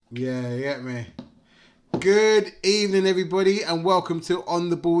Yeah, you get me. Good evening, everybody, and welcome to On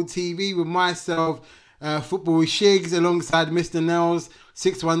The Ball TV with myself, Football Shigs, alongside Mr. Nels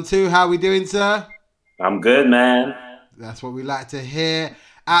 612. How we doing, sir? I'm good, man. That's what we like to hear.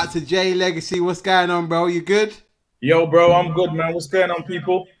 Out to Jay Legacy. What's going on, bro? You good? Yo, bro, I'm good, man. What's going on,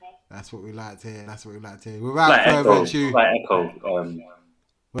 people? That's what we like to hear. That's what we like to hear. Slight Without further echo. ado, Slight echo.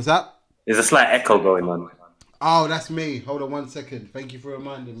 what's up? There's a slight echo going on. Oh, that's me. Hold on 1 second. Thank you for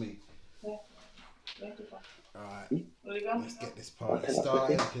reminding me. Alright, let's get this part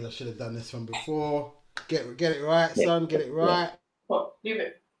started because I should have done this one before. Get it right, son. Get it right. What? Leave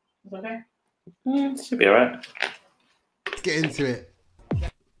it. It's okay. Should be alright. Let's get into it.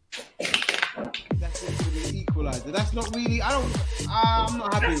 That's it for the equalizer. That's not really. I'm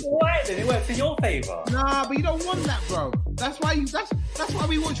not happy. That's alright then. It works in your favour. Nah, but you don't want that, bro. That's why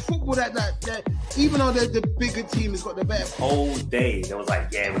we watch football. That even though the bigger team has got the better. Whole day, they was like,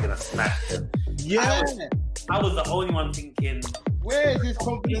 yeah, we're gonna smash them. Yeah. I was the only one thinking, Where is this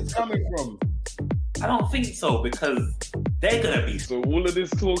confidence coming from? I don't think so because they're gonna be. So all of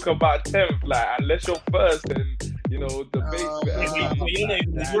this talk about 10th, like, unless you're first, then, you know, the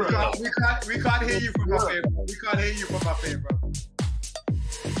We can't hear you from my favor. We can't hear you from my favor.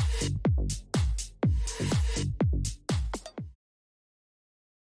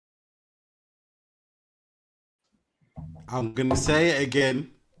 I'm gonna say it again.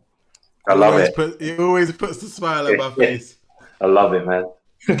 I love it. It always puts a smile on my face. I love it, man.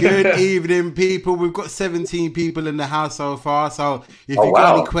 Good evening, people. We've got 17 people in the house so far. So if you've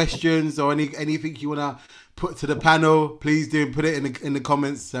got any questions or anything you wanna put to the panel, please do put it in the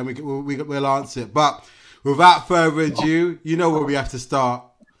comments, and we'll answer it. But without further ado, you know where we have to start.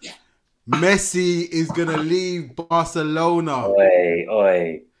 Messi is gonna leave Barcelona.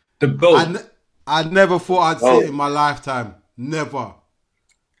 Oi. The goal. I never thought I'd see it in my lifetime. Never.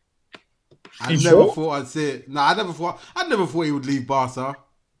 I You never sure? thought I'd see it. No, I never thought he would leave Barca.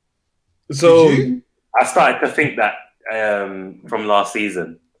 So, Did you? I started to think that from last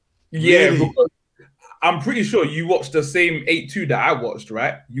season. yeah, Really? because I'm pretty sure you watched the same 8-2 that I watched,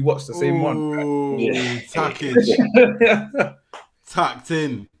 right? You watched the same one, right? Ooh, Yeah. tuckage. Tucked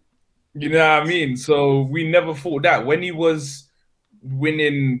in. You know what I mean? So we never thought that. When he was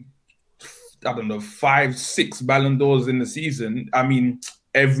winning, I don't know, 5-6 Ballon d'Ors in the season, I mean,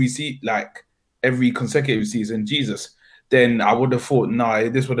 every consecutive season, Jesus, then I would have thought, nah,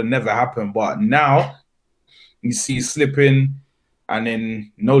 this would have never happened. But now you see slipping, and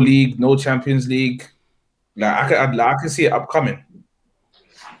then no league, no Champions League. Like I can see it upcoming.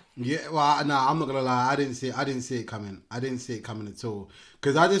 Yeah, well, no, I'm not gonna lie. I didn't see it coming. I didn't see it coming at all.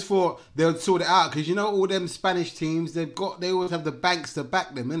 Because I just thought they would sort it out. Because you know all them Spanish teams, they always have the banks to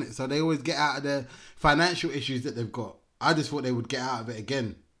back them, innit? So they always get out of the financial issues that they've got. I just thought they would get out of it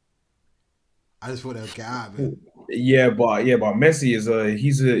again. Yeah, but Messi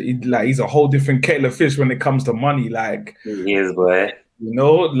he's a whole different kettle of fish when it comes to money. Like, He is, boy. you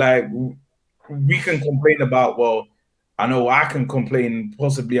know, like we can complain about, well, I know I can complain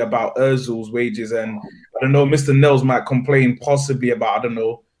possibly about Özil's wages, and I don't know, Mr. Nels might complain possibly about, I don't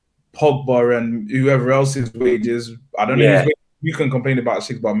know, Pogba and whoever else's wages. I don't know Yeah. whose wages you can complain about,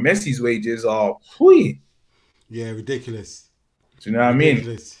 Six, but Messi's wages are whee. Yeah, ridiculous. Do you know what I mean?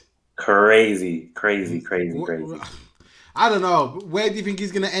 Ridiculous. Crazy. I don't know. Where do you think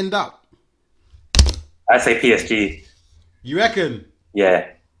he's gonna end up? I say PSG. You reckon? Yeah,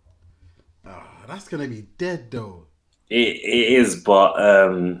 Oh, that's gonna be dead though. it is, but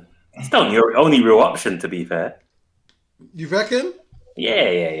it's not your only real option, to be fair. You reckon?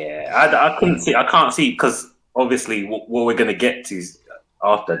 Yeah. I couldn't see. I can't see because obviously what we're gonna get to is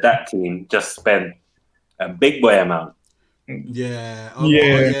after that team just spent a big boy amount. Yeah.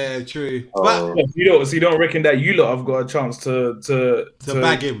 Yeah. True. Oh. But So you don't reckon that you lot have got a chance to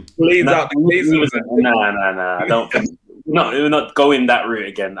bag him. blaze No, out the blazers? Nah. I don't think. We're not going that route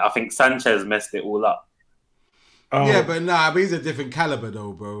again. I think Sanchez messed it all up. Oh, Yeah, but he's a different caliber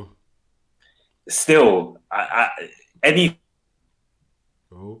though, bro. Still, any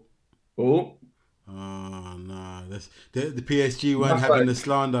Oh. oh. Oh no, that's the PSG weren't That's having like- the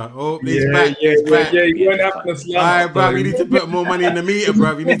slander. Oh, he's Yeah, back. yeah, He's back. yeah. You won't have to slam. All right, bro. You need to put more money in the meter,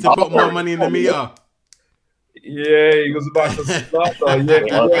 bro. You need to put more money in the meter. Yeah, he was about to slaughter. Yeah,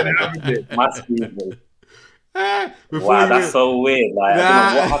 you weren't having it. must be. Before Wow, you that's went- so weird. Like, I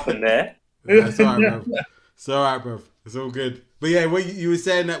don't know what happened there. That's all right, bro. It's all right, bro. It's all good. But yeah, what you were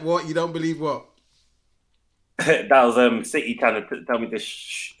saying that what you don't believe what? That was City trying to tell me to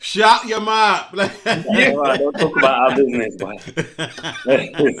shh. Shut your mouth. Wow, don't talk about our business, boy.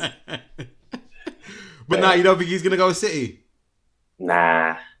 But now you don't think he's gonna go City?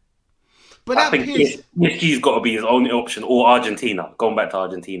 Nah, But I that think PSG's got to be his only option, or Argentina. Going back to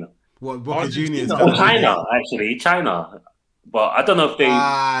Argentina. What, Boca Juniors? Or China, actually. China. But I don't know if they...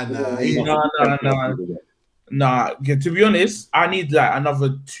 Nah. To be honest, I need like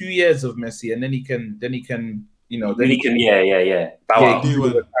another 2 years of Messi, and then he can, you know, then he can, do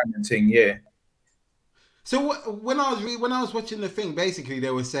the kind of thing, yeah. So when I was watching the thing, basically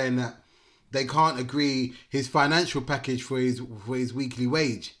they were saying that they can't agree his financial package for his weekly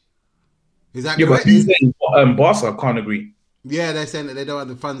wage. Is that correct? But Barca can't agree. Yeah, they're saying that they don't have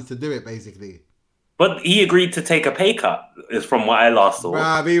the funds to do it, basically. But he agreed to take a pay cut, is from what I last saw.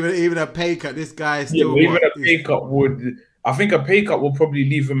 Bruh, even a pay cut, this guy is still... Yeah, even a pay cut would... I think a pay cut will probably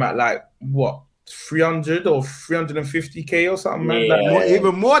leave him at like, what, 300 or 350K or something, man? Like,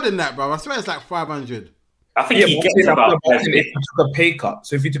 even more than that, bro. I swear it's like 500. I think he gets about... If he took a pay cut.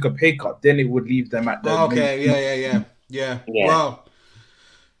 So if he took a pay cut, then it would leave them at the... Okay, yeah.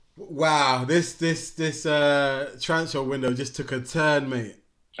 Wow, this transfer window just took a turn, mate.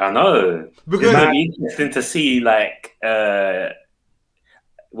 I know. Because it's be interesting to see like where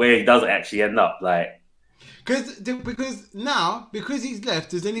he does actually end up, like because he's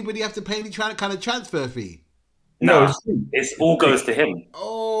left. Does anybody have to pay any kind of transfer fee? No, it's all goes to him.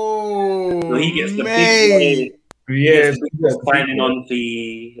 Oh, so he gets the big signing on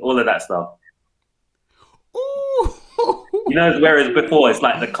fee, all of that stuff. Ooh. You know, whereas before it's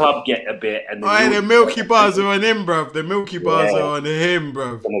like the club get a bit, and the Milky Bars are on him, bruv. The Milky Bars are on him,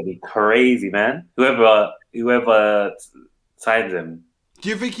 bruv. It's gonna be crazy, man. Whoever signs him. Do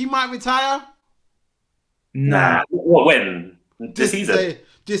you think he might retire? Nah. What? When? This season?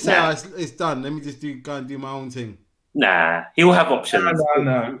 Just say it's done. Let me just go and do my own thing. Nah, he'll have options.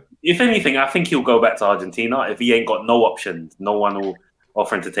 No. If anything, I think he'll go back to Argentina if he ain't got no options. No one will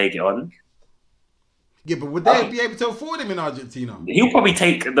offer him to take it on. Yeah, but would they be able to afford him in Argentina? He'll probably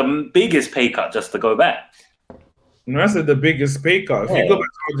take the biggest pay cut just to go back. No, that's the biggest pay cut. If you go back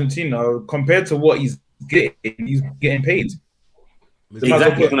to Argentina, compared to what he's getting paid.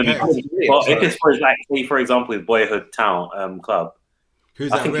 Exactly. Well, if it's for example, his boyhood town club.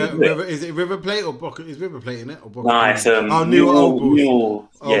 Who's that? Is it River Plate or Boca? Is River Plate in it? Or Boca? No, it's New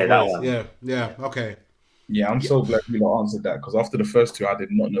that one. Yeah. Okay. Yeah, I'm so glad you not answered that because after the first two, I did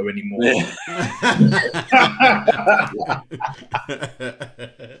not know anymore. I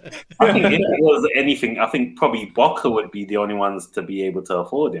think if it was anything, I think probably Boca would be the only ones to be able to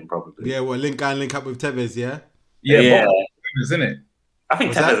afford him, probably. Yeah, link up with Tevez, yeah? Yeah. Isn't it? I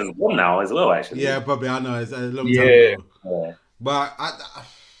think Tevez is gone now as well, actually. Yeah, probably. I know. It's a long time ago. Yeah. But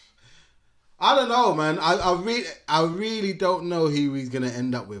I don't know, man. I really don't know who he's gonna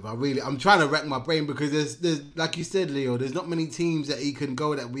end up with. I'm trying to rack my brain because there's like you said, Leo. There's not many teams that he can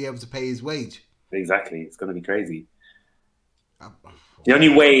go that will be able to pay his wage. Exactly, it's gonna be crazy. The only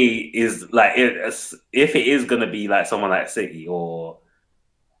way is like if it is gonna be like someone like City or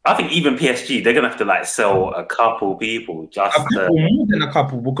I think even PSG, they're gonna have to like sell a couple people just more than a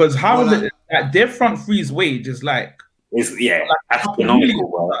couple because their front three's wage is like astronomical,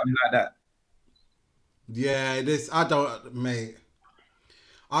 bro. Like that. Yeah, mate.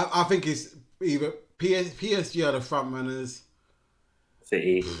 I think it's either PSG are the front runners.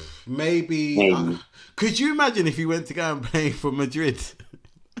 City. Maybe. Could you imagine if he went to go and play for Madrid?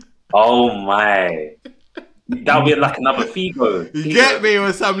 Oh my. That would be like another Figo. You get me?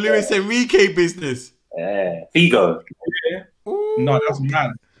 Or some Luis Enrique business. Yeah. Figo. Yeah. No, that's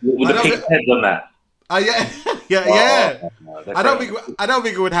mad. With the pink heads on that. Yeah. I don't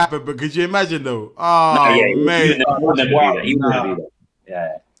think it would happen, but could you imagine though? Man. He wouldn't do that.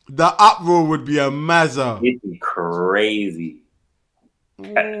 Yeah. The uproar would be a mazza. It'd be crazy.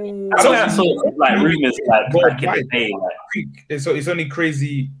 I saw like rumors like back in the day. It's only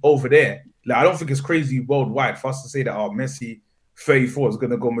crazy over there. Like I don't think it's crazy worldwide for us to say that Messi 34 is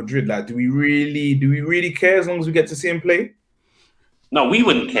gonna go Madrid. Like, do we really care as long as we get to see him play? No, we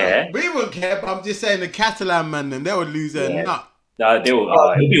wouldn't care. We wouldn't care, but I'm just saying the Catalan man, then they would lose their nut. No, they will.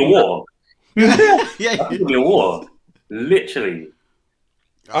 It'll be a war. It'll be a war. Literally.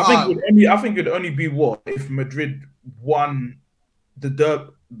 I think it'd only be war if Madrid won the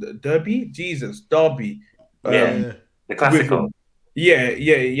derby. The Clasico.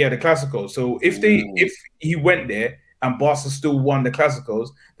 The Clasico. So if he went there and Barca still won the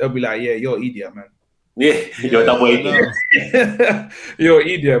Clásicos, they'll be like, yeah, you're an idiot, man. Yeah, you're a double idiot. You're an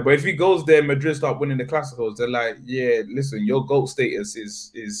idiot. But if he goes there, Madrid start winning the Clásicos, they're like, yeah, listen, your GOAT status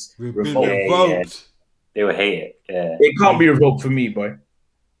is revoked. Yeah. They will hate it. Yeah. It can't be revoked for me, boy.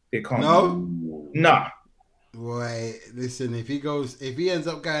 It can't. No? Nah. Boy, listen, if he ends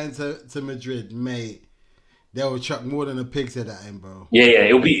up going to Madrid, mate, They will chuck more than a pig's head at him, bro. Yeah.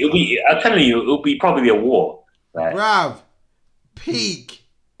 It'll be. I'm telling you, it'll be probably a war. Like, Bruv, peak.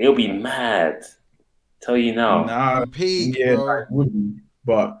 It'll be mad. Tell you now. Nah, Peak, yeah, bro. that would be.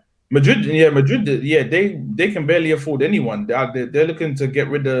 But Madrid, they can barely afford anyone. They're looking to get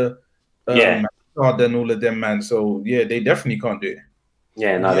rid of and all of them, man. So yeah, they definitely can't do it.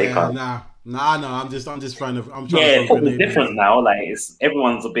 Yeah, no, they can't. Nah. I'm just trying to. It's different now. Like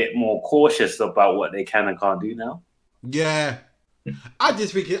everyone's a bit more cautious about what they can and can't do now. Yeah, I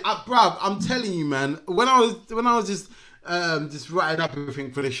just thinking, bruv, I'm telling you, man. When I was just writing up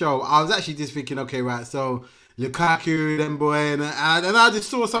everything for the show, I was actually just thinking, okay, right, so Lukaku, them boy, and I just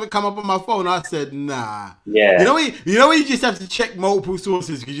saw something come up on my phone. I said, nah. Yeah. You know when you just have to check multiple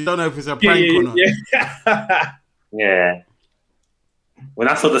sources because you don't know if it's a prank or not. Yeah. When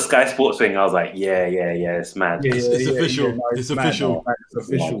I saw the Sky Sports thing, I was like, yeah, it's mad. It's official. No, it's mad, official. man. It's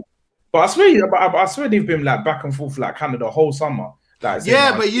official. But I swear they've been like back and forth like kind of the whole summer. Like,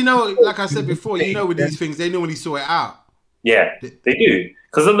 but you know, like I said before, you know, with these things, they normally sort it out. Yeah, they do.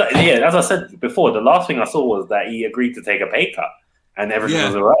 Because as I said before, the last thing I saw was that he agreed to take a pay cut, and everything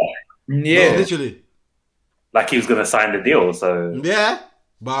was alright. Yeah, literally. Like he was going to sign the deal. So yeah,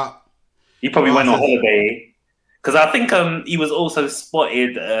 but he probably went on holiday. Because I think he was also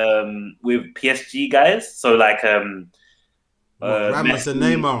spotted with PSG guys. So like Ramos and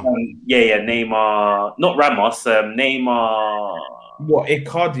Neymar. Neymar. Not Ramos. Neymar. What,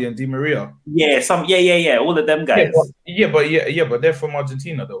 Icardi and Di Maria? Yeah, all of them guys. But they're from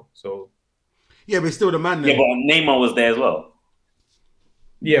Argentina though. So yeah, but still the man. Yeah, but Neymar was there as well.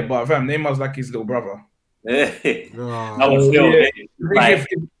 Yeah, but fam, Neymar's like his little brother. I was still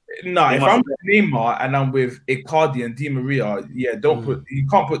if I'm with Neymar and I'm with Icardi and Di Maria, you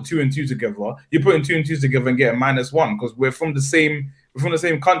can't put 2 and 2 together. You're putting 2 and 2 together and getting -1 because we're from the same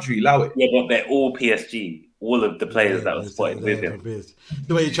country. Allow it. Yeah, but they're all PSG. All of the players that were spotted with him.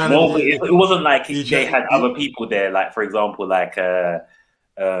 The way you're trying it wasn't like they had other people there, like for example, like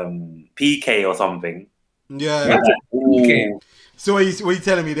PK or something. Yeah. PK. So what are you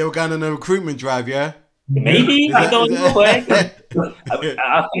telling me? They were going on a recruitment drive, yeah? Maybe I don't know. I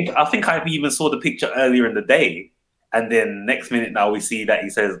think I even saw the picture earlier in the day, and then next minute now we see that he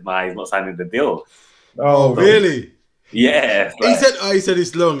says, "Nah, he's not signing the deal." Oh, really? Yeah. He said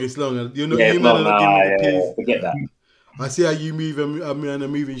it's long. It's long. You're not. Yeah, it's long. Forget that. I see how you move and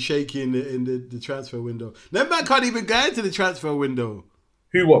I'm moving shaky in the transfer window. That man can't even go into the transfer window.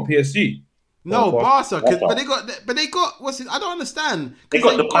 Who? What? PSG? No, Barca. But they got what's it? I don't understand. They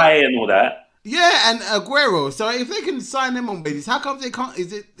got the pie and all that. Yeah, and Aguero. So if they can sign him on wages, how come they can't?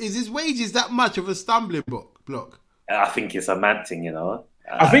 Is his wages that much of a stumbling block? I think it's a mad thing, you know.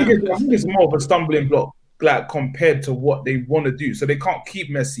 I think it's more of a stumbling block, like compared to what they want to do. So they can't keep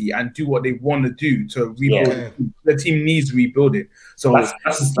Messi and do what they want to do to rebuild. Yeah. The team needs rebuilding. So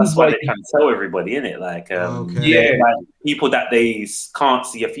that's why they can tell everybody, innit? Like, like people that they can't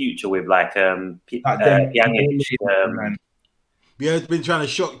see a future with, like Pjanic. Yeah, it's been trying to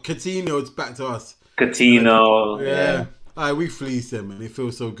shock Coutinho. It's back to us. Coutinho. Yeah. All right, we fleeced them, and it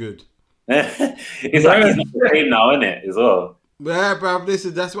feels so good. It's like he's not the same now, isn't it? As well. Yeah, bruv,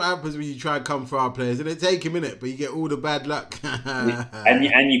 listen, that's what happens when you try and come for our players. And it take a minute, but you get all the bad luck.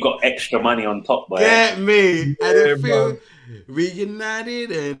 and you got extra money on top, boy. Get me. And it feels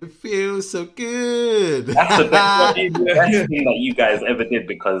reunited and it feels so good. That's the best thing that you guys ever did,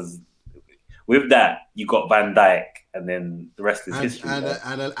 because with that, you got Van Dijk, and then the rest is history. And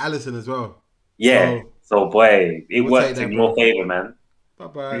Alisson as well. Yeah. So boy, it worked in your favor, man.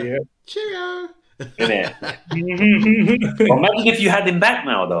 Bye-bye. Yeah. Cheerio. Innit? Imagine if you had him back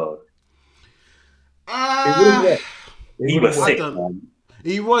now, though. He was sick, man.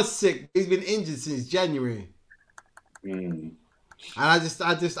 He was sick. He's been injured since January. And I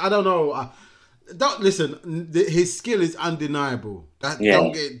don't know. Don't listen. His skill is undeniable. Don't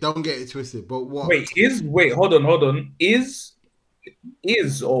get it twisted. But what? Hold on. Is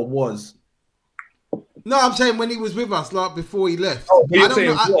or was? No, I'm saying when he was with us, like before he left. Oh, I don't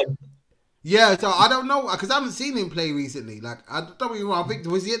know. Yeah, so I don't know because I haven't seen him play recently. Like I don't even know. I think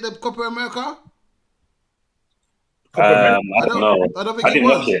was he at the Copa America? I don't know. I don't think I didn't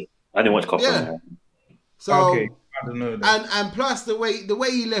watch it. I didn't watch Copa America. So okay, I don't know that. And plus the way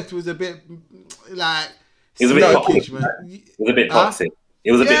he left was a bit like it was a bit toxic, man. It was a bit toxic.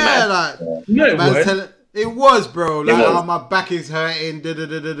 It was a bit mad. Like, no, it was, bro. Like, oh, my back is hurting.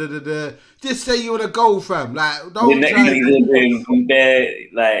 Just say you want to go, fam. Like, don't try.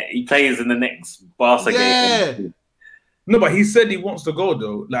 Like, he plays in the next Barca game. No, but he said he wants to go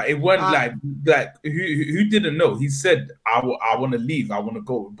though. Like, it went like who didn't know? He said, "I want to leave. I want to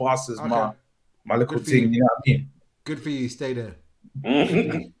go. Barca's my little Good for thing. you. You know what I mean? Good for you. Stay there.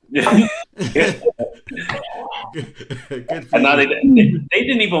 Yeah. Good for And now you. they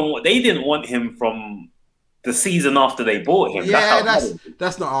didn't want him from the season after they bought him. Yeah, That's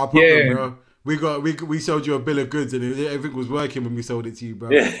that's not our problem, Yeah. bro. We sold you a bill of goods and everything was working when we sold it to you, bro.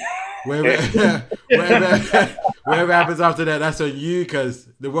 yeah. Whatever happens after that, that's on you, because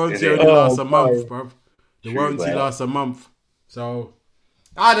the warranty only lasts a month, bro. The warranty lasts a month. So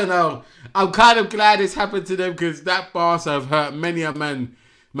I don't know. I'm kind of glad this happened to them, because that Barca have hurt many a man's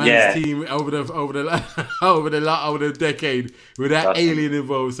team over the decade with that alien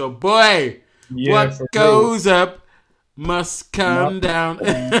involved. So boy, what goes up must come down.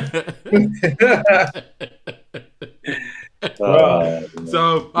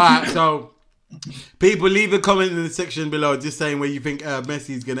 So, all right. So, people, leave a comment in the section below, just saying where you think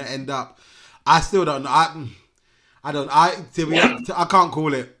Messi's gonna end up. I still don't know. I can't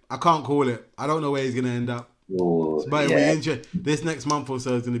call it. I don't know where he's gonna end up. Ooh, But this next month or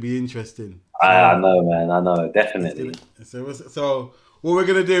so is gonna be interesting. So, I know, man. I know, definitely. So what we're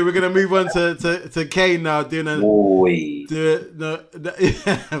gonna do? We're gonna move on to Kane now. Man,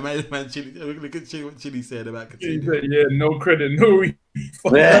 Chili. Look at what Chili said about Coutinho. Yeah, no credit, no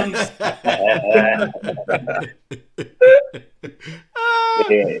refunds.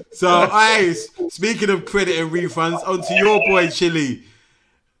 So, speaking of credit and refunds, onto your boy Chili.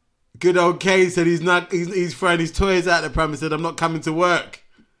 Good old Kane said he's throwing his toys out the pram and said, "I'm not coming to work."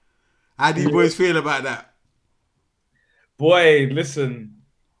 How do you boys feel about that? Boy, listen,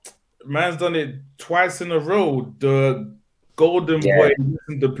 man's done it twice in a row. The golden boy,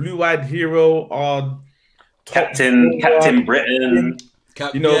 the blue-eyed hero, our Captain Britain. Captain Britain,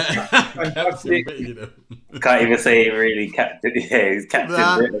 can't even say really Captain. Yeah, he's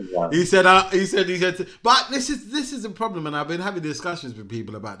Captain Britain. Man. He said. But this is a problem, and I've been having discussions with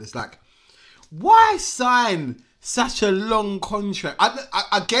people about this. Like, why sign such a long contract?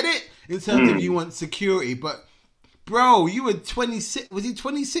 I get it in terms of you want security, but bro, you were 26. Was he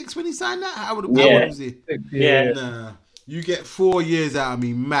 26 when he signed that? How old was he? Yeah. Nah, you get 4 years out of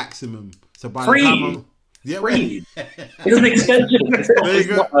me maximum. So by free. the time free. It's an extension.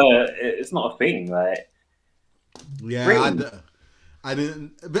 It's not a thing. Like, I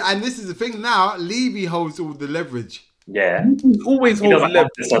didn't. And this is the thing now. Levy holds all the leverage. Yeah, he always holds the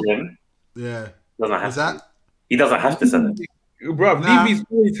leverage. Yeah, doesn't have that. To. He doesn't have to sell him. Bro, Levy's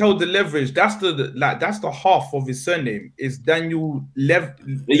always held the leverage. That's the half of his surname. Is Daniel Yeah.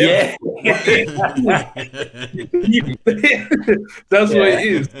 That's what it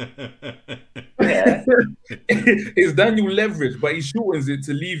is. Yeah. It's Daniel leverage, but he shortens it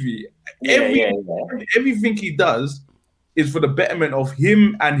to Levy. Everything he does is for the betterment of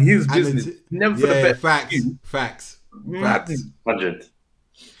him and his business. Never for the betterment. Facts. 100.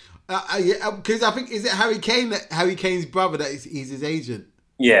 Because I think, is it Harry Kane's brother that he's his agent?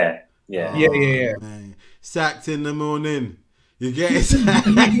 Yeah. Man. Sacked in the morning. You get it? 6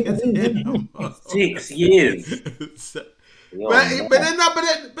 years. But then,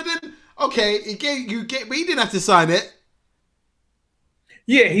 okay, but he didn't have to sign it.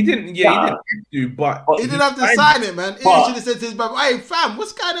 Yeah, he didn't. Yeah, he didn't have to, but he didn't have to sign it, man. He should have said to his brother, "Hey, fam,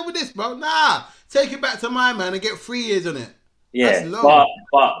 what's going on with this, bro? Nah, take it back to my man and get 3 years on it." Yeah, but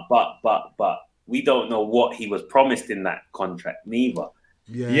we don't know what he was promised in that contract, neither.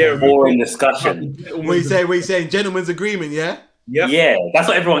 Yeah, or in discussion. What you saying? Gentleman's agreement, yeah. Yep. Yeah, that's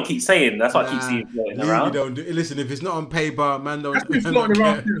what everyone keeps saying. That's what I keep seeing floating around. Listen, if it's not on paper, man, don't. That's been floating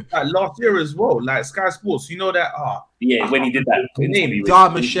around like last year as well. Like Sky Sports, you know that. When he did that name,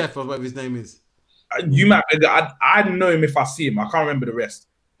 Dharma Chef, or whatever his name is. You might. I know him if I see him. I can't remember the rest,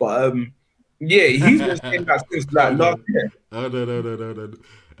 but yeah, he's been saying that since like last year. Oh no.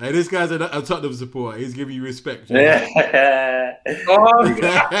 Hey, this guy's a Tottenham supporter. He's giving you respect. Yeah. Oh,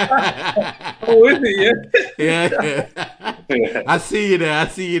 is it? Yeah. I see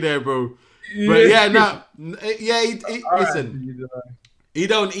you there, bro. But listen. He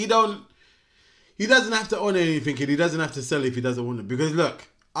doesn't have to own anything, and he doesn't have to sell if he doesn't want it. Because look,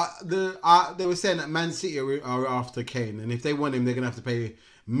 they were saying that Man City are after Kane, and if they want him, they're gonna have to pay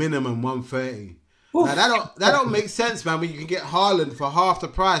minimum 130. Now, that don't make sense, man. When you can get Haaland for half the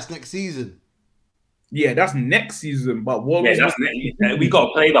price next season. Yeah, that's next season. But what? Yeah, we got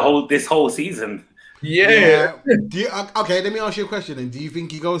to play this whole season. Yeah. Okay, let me ask you a question. Then, do you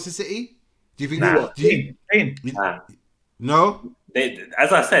think he goes to City? Do you think? No.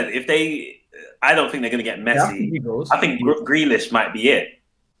 As I said, I don't think they're going to get Messi. I think Grealish might be it.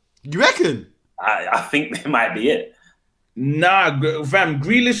 You reckon? I think they might be it. Nah, fam,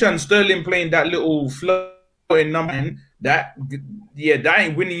 Grealish and Sterling playing that little floating number, that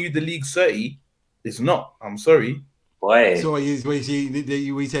ain't winning you the league 30. It's not. I'm sorry. Boy. So you saying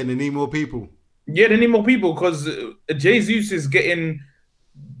they need more people? Yeah, they need more people because Jesus is getting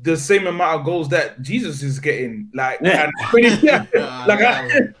the same amount of goals that Jesus is getting. Like, Yeah.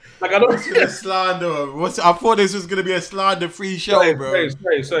 I don't. A slander. I thought this was gonna be a slander-free show, bro.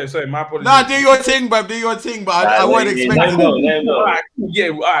 Sorry. My apologies. Nah, do your thing, bro. Do your thing, but I wasn't expecting. All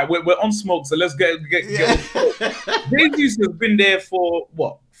right, we're on smoke, so let's get. Jesus has been there for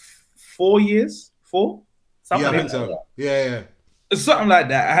what? 4 years? 4? Yeah, I think so. Yeah. Something like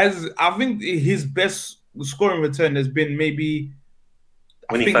that. I think his best scoring return has been maybe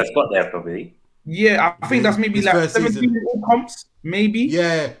when he first got there, probably. Yeah, I think that's maybe like 17 all comps, maybe.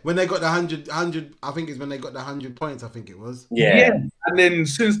 Yeah, when they got the 100, I think it's when they got the 100 points. I think it was. Yeah, and then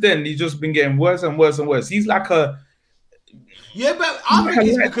since then he's just been getting worse and worse and worse. He's like a. Yeah, but I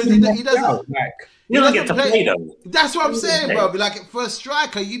think it's because he doesn't. He doesn't get to play though. That's what I'm saying, bro. Like for a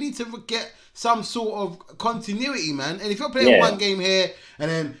striker, you need to get some sort of continuity, man. And if you're playing one game here and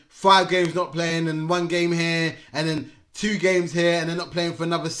then 5 games not playing, and 1 game here and then 2 games here and they're not playing for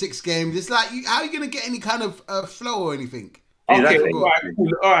another 6 games, it's like how are you gonna get any kind of flow or anything? Okay,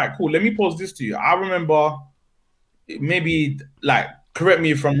 all right, cool. Let me pose this to you. I remember maybe like correct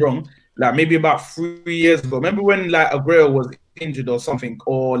me if I'm wrong. Like maybe about 3 years ago. Remember when like Aguero was injured or something,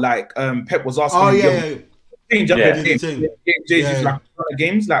 or like Pep was asking him change up the game. Like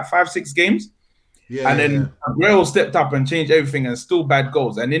games, like 5-6 games. And then Aguero stepped up and changed everything, and still bad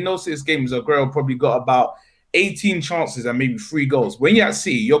goals. And in those 6 games, Aguero probably got about 18 chances and maybe 3 goals. When you're at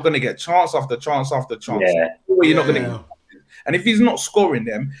City, you're gonna get chance after chance after chance. You're not gonna get. And if he's not scoring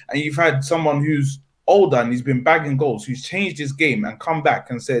them, and you've had someone who's older and he's been bagging goals, who's changed his game and come back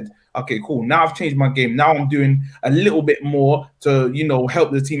and said, okay, cool, now I've changed my game. Now I'm doing a little bit more to,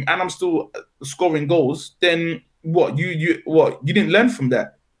 help the team, and I'm still scoring goals. Then what? You didn't learn from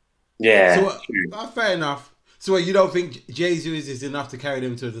that? Yeah. So fair enough. So you don't think Jesus is enough to carry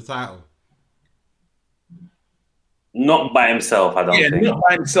them to the title? Not by himself, I don't think. Yeah, not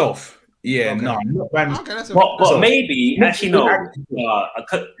by himself. Yeah, okay. No, not by himself. Okay, but maybe, actually, no.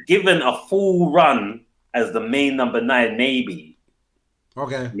 Given a full run as the main number 9, maybe.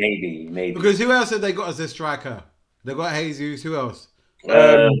 Okay. Maybe. Because who else have they got as a striker? They got Jesus. Who else?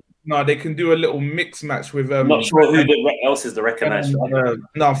 No, they can do a little mix match with. Not sure who else is the recognised.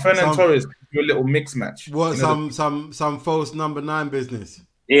 Fernan Torres can do a little mix match. What? Some false number 9 business.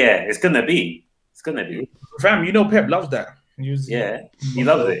 Yeah, it's gonna be. Fam, Pep loves that. He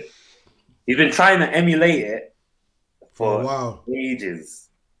loves it. He's been trying to emulate it for ages.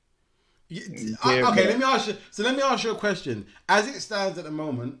 Okay, let me ask you. So let me ask you a question. As it stands at the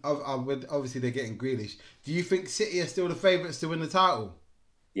moment, obviously they're getting Grealish. Do you think City are still the favourites to win the title?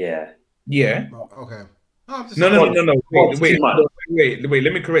 Yeah. Okay. No. Wait.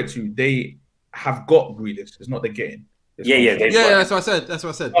 Let me correct you. They have got Grealish. It's not they're getting. That's what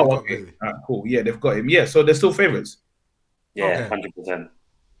I said. Oh, okay. Cool. Yeah, they've got him. Yeah, so they're still favourites. Yeah, 100%.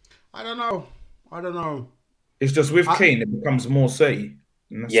 I don't know. It's just with Kane, it becomes more City.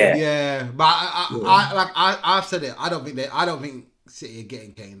 Yeah, but I've said it. I don't think City are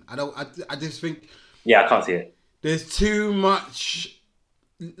getting Kane. I just think. Yeah, I can't see it. There's too much.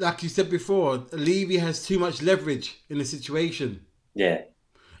 Like you said before, Levy has too much leverage in the situation. Yeah.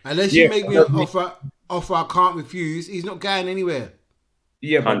 Unless you make me an offer I can't refuse, he's not going anywhere.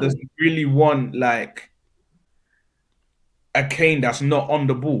 Yeah, but does he really want like a Kane that's not on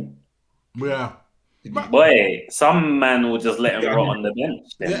the ball? Yeah. Boy, some man will just let him rot on the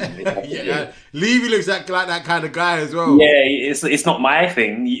bench. Yeah. Levy looks like that kind of guy as well. Yeah, it's not my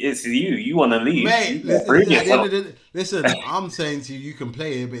thing. It's you. You want to leave. Mate, listen, I'm saying to you, you can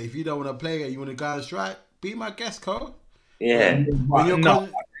play it, but if you don't want to play it, you want to go on strike, be my guest, Cole. Yeah.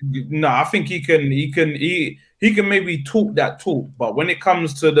 No, I think he can maybe talk that talk, but when it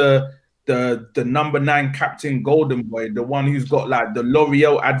comes to the number 9 captain golden boy, the one who's got like the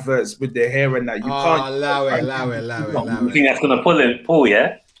L'Oreal adverts with their hair and that, you can't allow it. You think that's gonna pull,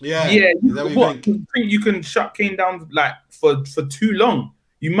 yeah? Yeah. You think you can shut Kane down like for too long?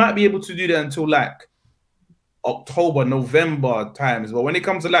 You might be able to do that until like October, November times, but when it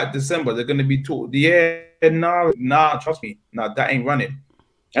comes to like December, they're gonna be taught. Nah, trust me, that ain't running.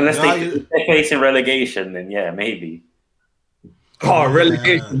 Unless they're facing relegation, then yeah, maybe. Oh,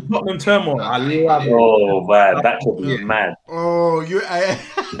 relegation, Tottenham turmoil. I love it. Oh man, that could be mad. Oh,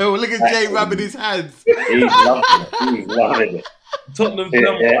 look at Jay rubbing his hands. He's loving it. Tottenham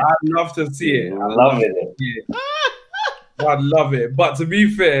turmoil. I'd love to see it. I love it. Yeah. I'd love it. But to be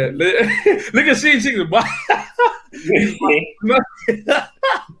fair, look at Shane Chicken.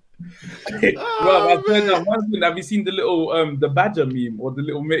 Well, I turned out one thing. Have you seen the little the badger meme or the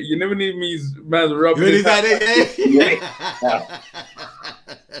little you never need me's man's rubbing his hand.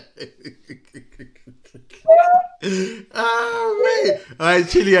 Oh, mate. All right,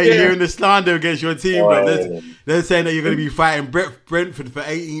 Chile, are you hearing the slander against your team, bro? They're saying that you're going to be fighting Brentford for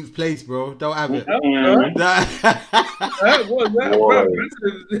 18th place, bro. Don't have it. What was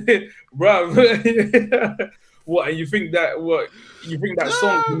that, bro? What? And you think that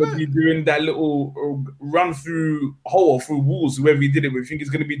song's gonna be doing that little run through hole or through walls, whoever he did it with? You think he's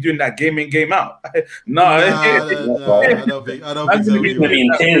gonna be doing that game in, game out? No, I don't think so. He's gonna be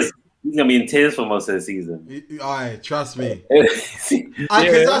in tears. He's gonna be in tears for most of the season. All right, trust me.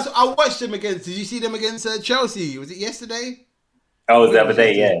 I watched them against. Did you see them against Chelsea? Was it yesterday? Oh, it was the other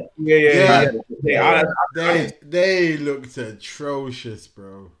day. Yeah. They looked atrocious,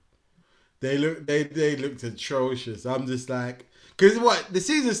 bro. They looked atrocious. I'm just like, because the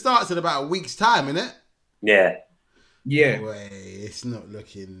season starts in about a week's time, innit? Yeah. Wait, it's not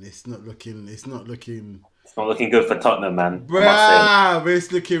looking good for Tottenham, man. Bruh,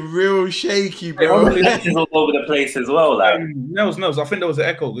 it's looking real shaky, bro. It's all over the place as well. Like Nels, I think there was an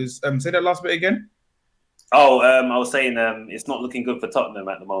echo. Say that last bit again. Oh, I was saying it's not looking good for Tottenham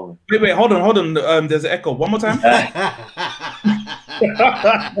at the moment. Wait, hold on. There's an echo. One more time.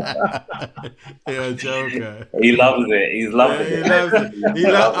 You're a joker. He loves it. He loves it. He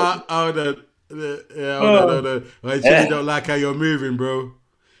loves no. I actually don't like how you're moving, bro.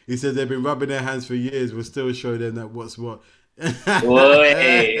 He said they've been rubbing their hands for years. We'll still show them that what's what. That's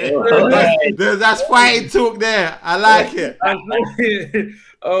fighting talk there. I like it.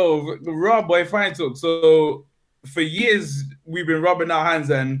 Oh, the raw boy fighting talk. So for years we've been rubbing our hands,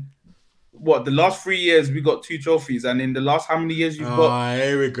 and the last 3 years we got 2 trophies, and in the last how many years you've got?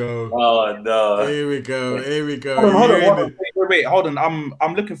 Here we go. Oh no. Here we go. Hold on.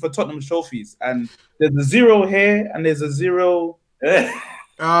 I'm looking for Tottenham trophies, and there's a 0 here, and there's a 0.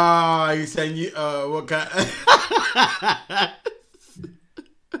 You saying you? What kind?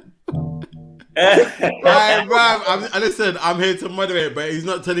 Listen, I'm here to moderate, but he's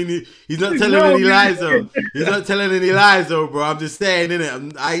not telling you. He's not telling any lies, though. He's not telling any lies, though, bro. I'm just saying,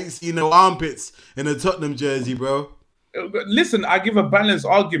 innit? I ain't seen no armpits in a Tottenham jersey, bro. Listen, I give a balanced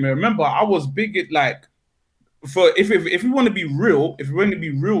argument. Remember, I was big at if we want to be real,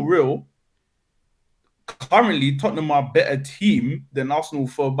 real. Currently, Tottenham are a better team than Arsenal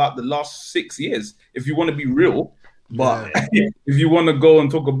for about the last 6 years. If you want to be real. But if you want to go and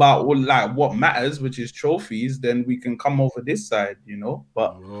talk about what matters, which is trophies, then we can come over this side, But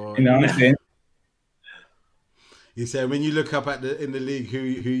you know what I'm saying? He said when you look up in the league, who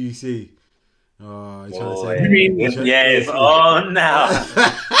you see? Oh, he's trying to say. You mean yes? Oh, now.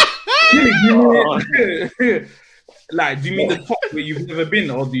 Do you mean the top where you've never been,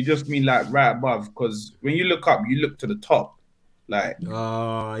 or do you just mean right above? Because when you look up, you look to the top.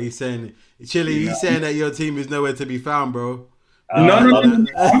 He's saying Chile. He's saying that your team is nowhere to be found, bro. No. I'm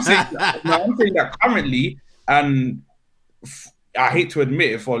saying that currently, and I hate to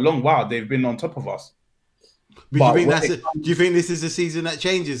admit it, for a long while they've been on top of us. But do you think this is a season that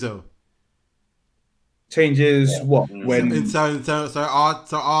changes though? Changes what? When so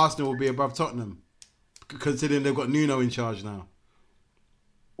Arsenal will be above Tottenham, considering they've got Nuno in charge now.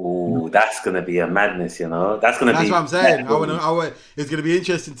 Oh, that's gonna be a madness, That's what I'm saying. It's gonna be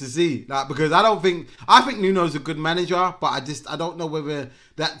interesting to see, because I think Nuno's a good manager, but I don't know whether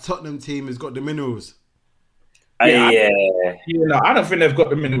that Tottenham team has got the minerals. I don't think they've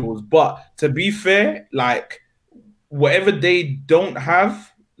got the minerals. But to be fair, whatever they don't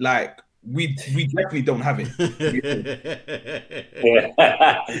have, we definitely don't have it.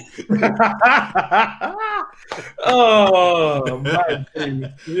 Oh man,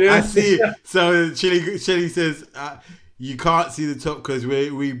 I see. So Chile says you can't see the top because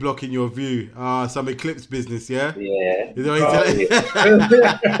we blocking your view. Some eclipse business, yeah. Yeah.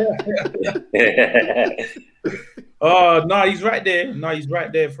 Oh no, he's right there. No, he's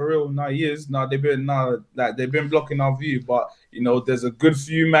right there for real. No, he is. No, they've been blocking our view, but there's a good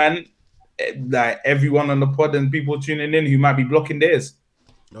few man. Everyone on the pod and people tuning in who might be blocking theirs.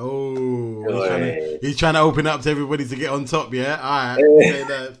 Oh, he's trying to open up to everybody to get on top. Yeah, all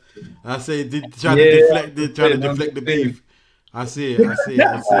right. I say trying to deflect the beef. I see it.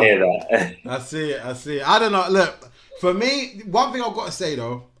 I see it. I don't know. Look, for me, one thing I've got to say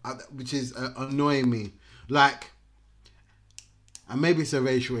though, which is annoying me, and maybe it's a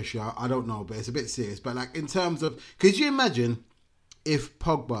racial issue. I don't know, but it's a bit serious. But in terms of, could you imagine if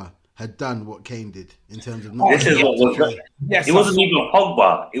Pogba had done what Kane did in terms of this is what was it wasn't even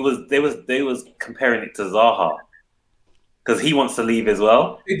Pogba. It was they was comparing it to Zaha, because he wants to leave as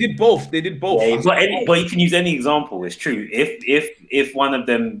well. They did both. Yeah, but you can use any example. It's true. If one of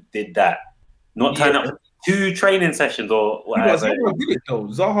them did that, not turn up 2 training sessions or whatever. Zaha did it though.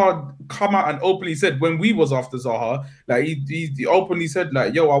 Zaha come out and openly said when we was after Zaha, like he openly said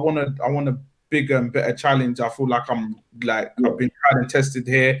like, "Yo, I want a bigger and better challenge. I feel like I've been tried and tested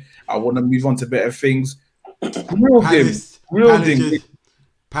here. I want to move on to better things."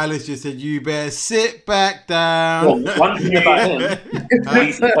 Palace just said, "You better sit back down." Well, one thing about him,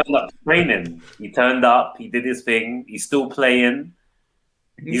 he turned up to training. He turned up. He did his thing. He's still playing.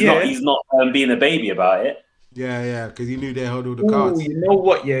 He's not being a baby about it. Yeah, because he knew they held all the cards. You know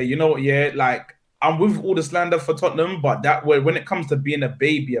what? Like, I'm with all the slander for Tottenham, but that way, when it comes to being a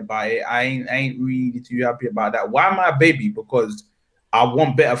baby about it, I ain't really too happy about that. Why am I a baby? Because I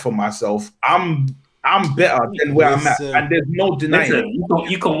want better for myself. I'm better than where I'm at, and there's no denying.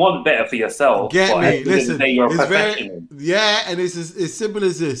 Listen, you can want better for yourself. Get me? Listen, you're a professional. And it's as simple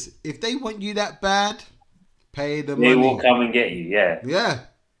as this. If they want you that bad, pay the money. They will come and get you. Yeah.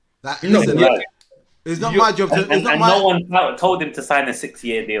 It's not my job to. No one told him to sign a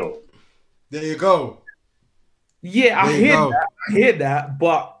 6-year deal. There you go. Yeah, I hear that.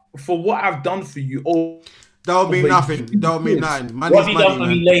 But for what I've done for you, don't mean nothing. Don't mean nothing. What have you done for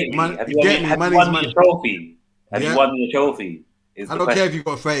me lately? Have you won me a trophy? Have you won me a trophy? I don't care if you've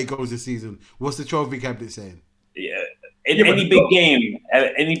got 30 goals this season. What's the trophy cabinet saying? Yeah. In any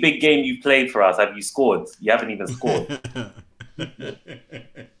big game you've played for us, have you scored? You haven't even scored.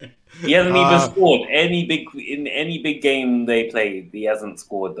 He hasn't even scored in any big game they played. He hasn't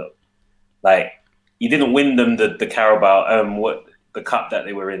scored though. Like he didn't win them the Carabao the cup that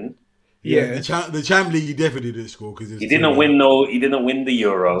they were in. Yeah, the Champions League he definitely didn't score because he didn't win. No, he didn't win the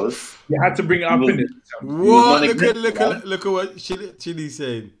Euros. You had to bring it up in it. What? Look at what Chile's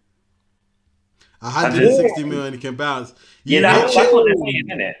saying. 160 million he can bounce. That's what they're saying,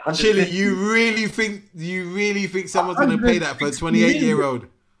 isn't it? Chile, you really think someone's going to pay that for a 28-year-old?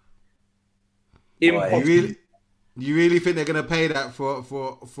 You really think they're going to pay that for a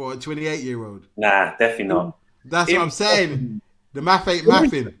 28-year-old? Nah, definitely not. That's what I'm saying. The math ain't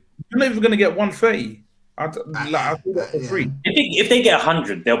mathing. You're not even going to get 130. I feel that for free. If they get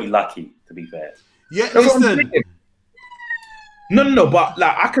 100, they'll be lucky, to be fair. Yeah, listen. No, but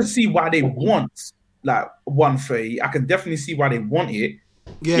like I can see why they want like 130. I can definitely see why they want it.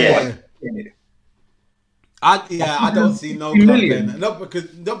 Yeah. I don't see no million. Not because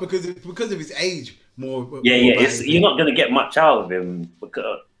of his age more. You're not gonna get much out of him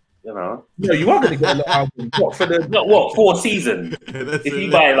because No, you are gonna get a lot out of him. What for the 4 seasons? If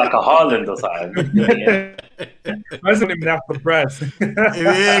you buy like a Haaland or something, I don't even have the price. If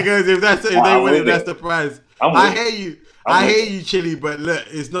they win it, that's the price. I hear you. I hear you, Chile, but look,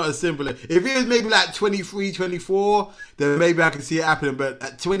 it's not as simple. If it was maybe like 23, 24, then maybe I can see it happening. But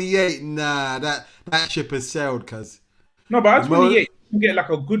at 28, nah, that ship has sailed, cuz. No, but at 28, you get like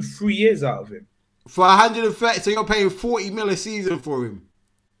a good 3 years out of him. For 130, so you're paying 40 mil a season for him.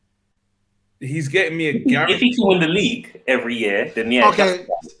 He's getting me a guarantee. If he can win the league every year, then yeah. Okay,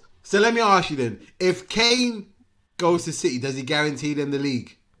 so let me ask you then. If Kane goes to City, does he guarantee them the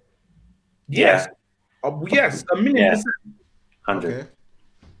league? Yes. Yes, 1,000,000%. 100.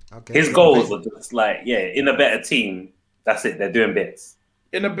 Okay. His goals are just like, in a better team, that's it. They're doing bits.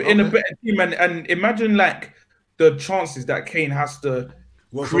 In a better team, and imagine like the chances that Kane has to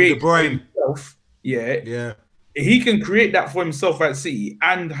create for himself. Yeah. He can create that for himself at City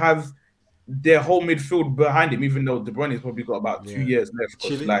and have their whole midfield behind him, even though De Bruyne has probably got about 2 years left.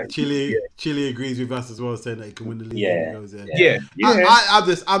 Chile agrees with us as well, saying that he can win the league.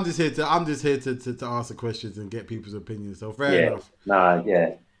 I'm just here to ask the questions and get people's opinions. So fair enough.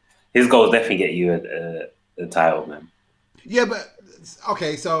 His goals definitely get you a title, man. Yeah, but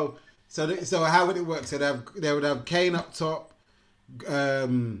okay. So how would it work? So they would have Kane up top,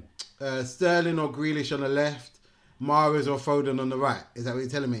 Sterling or Grealish on the left, Mahrez or Foden on the right. Is that what you're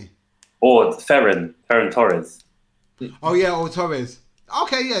telling me? Or Ferran Torres. Oh yeah, or Torres.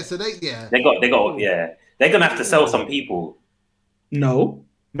 Okay, yeah. So they got They're gonna have to sell some people. No,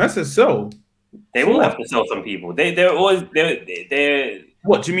 that's a sell. They will have to sell some people. They're always.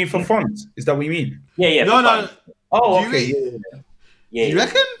 What do you mean for funds? Is that what you mean? Yeah. No. Oh, okay. Yeah. You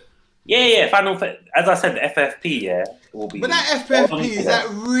reckon? Yeah. As I said, the FFP, will be. But that FFP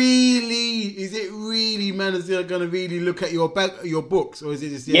is it really, man? Is they gonna really look at your books, or is it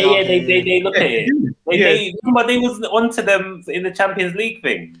just? They look at it. They was onto them in the Champions League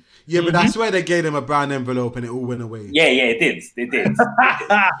thing. Yeah, but I swear they gave them a brown envelope and it all went away. Yeah, it did. It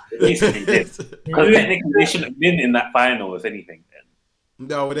basically did. Because technically they shouldn't have been in that final, if anything. Then.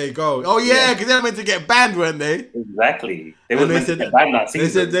 No, there you go. Oh yeah, because they were meant to get banned, weren't they? Exactly. They were meant to get banned that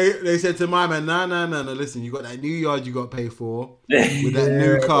season. They said to my man, no. Listen, you got that new yard you got to pay for with that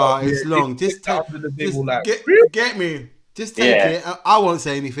new car. It's long. Just get me. Just take it. I won't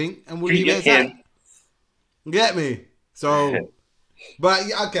say anything, and we'll leave it at that. Get me? So, but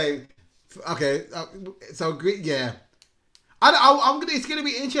okay. So yeah. It's gonna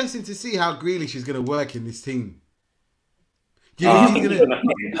be interesting to see how Grealish is gonna work in this team. Do you think he's gonna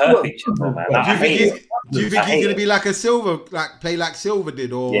be perfect? Do you think he's gonna be like a Silva, play like Silva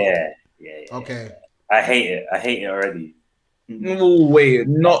did, or yeah. Okay. I hate it already. No way,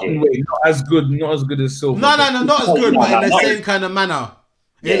 not as good as Silva. No, not as good, but in the same kind of manner.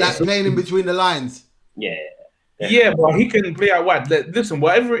 Like playing in between the lines. Yeah. Yeah, but he can play out wide. Listen,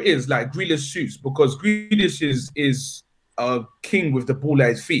 whatever it is, like Grealish suits, because Grealish is a king with the ball at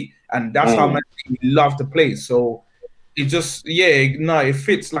his feet, and that's how much he love to play. So it just it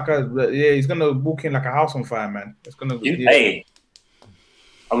fits like he's gonna walk in like a house on fire, man. It's gonna. Hey,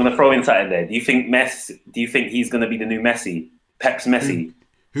 I'm gonna throw in something there. Do you think he's gonna be the new Messi, Pep's Messi?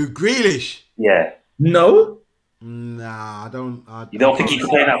 Who Grealish? Yeah. No. Nah, I don't. You don't think he can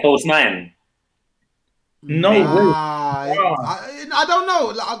play that false 9? No way. I don't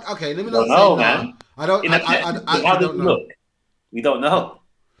know. Okay, let me not say man. I don't. How does it look? We don't know.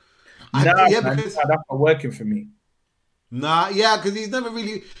 Because that's not working for me. Because he's never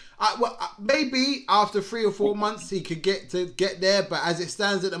really. Maybe after 3 or 4 months he could get there, but as it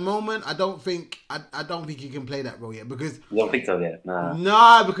stands at the moment, I don't think he can play that role yet. Because you don't think so yet?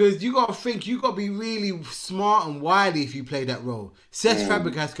 Nah, because you gotta be really smart and wily if you play that role. Cesc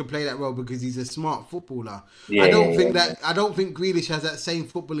Fabregas could play that role because he's a smart footballer. I don't think Grealish has that same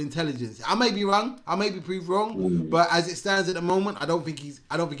football intelligence. I may be wrong. I may be proved wrong, but as it stands at the moment, I don't think he's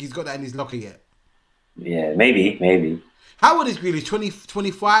got that in his locker yet. Yeah, maybe. How old is Grealish? 20,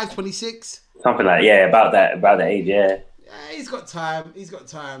 25, 26? Something like about that age, yeah. Yeah, he's got time. He's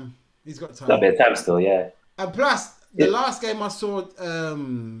got a bit of time still, yeah. And plus, the last game I saw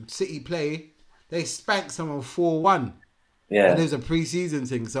City play, they spanked someone 4-1. Yeah. And it was a pre-season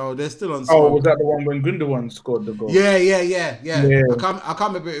thing, so they're still on. Oh, was that the one when Gundogan scored the goal? Yeah. I can't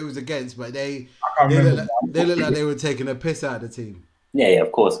remember who it was against, but they looked like they were taking a piss out of the team. Yeah,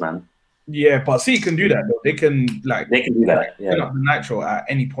 of course, man. Yeah, but City can do that though. They can do that. Yeah. Not the nitro at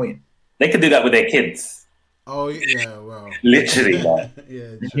any point. They can do that with their kids. Oh yeah, well. Literally, like.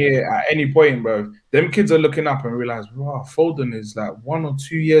 Yeah, at any point, bro. Them kids are looking up and realize, wow, Foden is like 1 or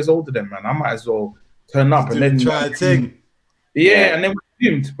 2 years older than man. I might as well turn up and then try a thing. Yeah, and then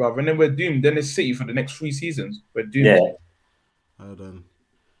we're doomed, bro. And then we're doomed. Then it's City for the next 3 seasons. We're doomed. Yeah. Hold on.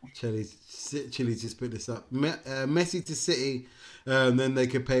 Chile just put this up. Messi to City. Then they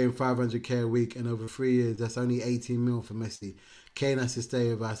could pay him 500k a week, and over 3 years, that's only 18 mil for Messi. Kane has to stay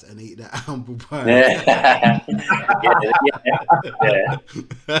with us and eat that humble pie. Yeah.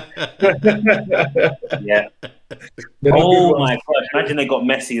 Oh my gosh! Imagine they got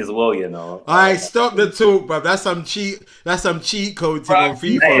Messi as well. You know. Alright, stop the talk, bro. That's some cheat code thing on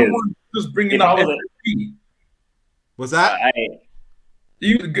FIFA. Just bringing up FFP. What's that?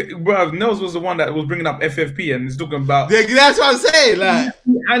 Bro, Nels was the one that was bringing up FFP and he's talking about. Yeah, that's what I'm saying. Like,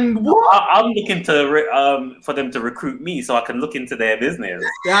 and what? I'm looking to for them to recruit me so I can look into their business.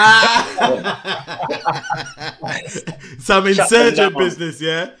 Some insurgent business,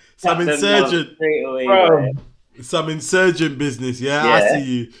 yeah. Some insurgent business, yeah. I see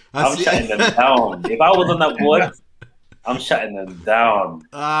you. I'm shutting them down. If I was on that board, I'm shutting them down.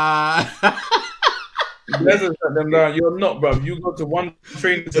 Doesn't shut them down. You're not, bro. You go to one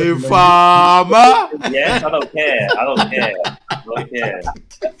training. Farmer. Yes, I don't care.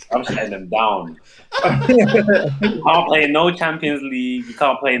 I'm shutting them down. You can't play no Champions League. You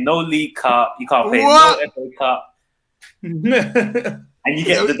can't play no League Cup. You can't play no FA Cup. And you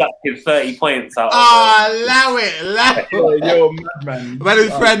get deducted 30 points out. Allow it. You're a madman. Man is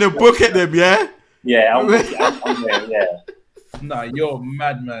trying to book at them, yeah? Yeah, I'm there, yeah. Nah, you're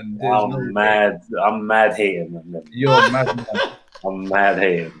mad, man. I'm mad hating them. You're mad, man. I'm mad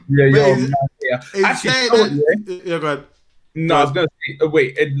hating. Yeah, you're mad hating. Actually, go ahead. No, I was gonna say.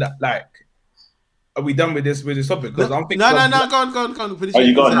 Wait, are we done with this topic? Because I'm thinking. No. Go on. Finish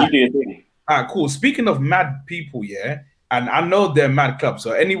you do your thing. Alright, cool. Speaking of mad people, yeah, and I know they're mad clubs.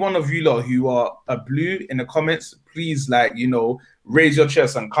 So any one of you lot who are a blue in the comments, please, raise your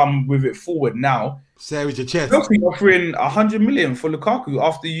chest and come with it forward now. Say with your chest. Chelsea offering 100 million for Lukaku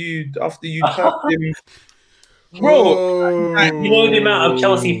after you turned him. Bro, you know the amount of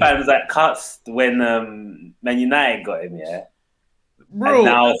Chelsea fans that cussed when Man United got him, yeah? Bro, and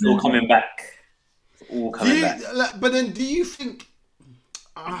now it's all coming back. But then do you think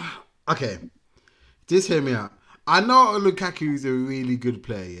Okay, just hear me out. I know Lukaku is a really good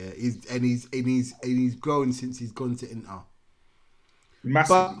player. Yeah? He's grown since he's gone to Inter.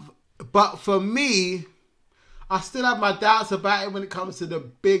 Massive. But for me, I still have my doubts about him when it comes to the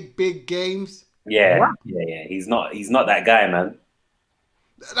big games. Yeah. He's not that guy, man.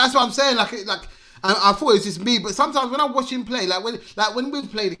 That's what I'm saying. Like I thought it was just me, but sometimes when I watch him play, like when we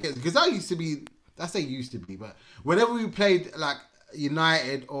played against, because I used to be, I say used to be, but whenever we played like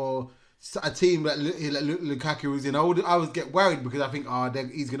United or a team that Lukaku was in, I would get worried because I think,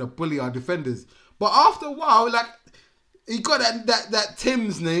 he's gonna bully our defenders. But after a while, like he got that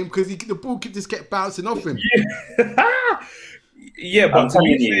Tim's name because the ball could just get bouncing off him. Yeah, but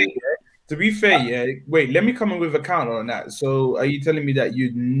to be fair, yeah. Wait, let me come in with a counter on that. So, are you telling me that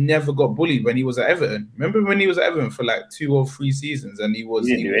you never got bullied when he was at Everton? Remember when he was at Everton for like 2 or 3 seasons and he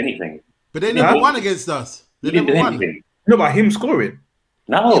didn't do anything. But they never won against us. He didn't do anything. No, but him scoring.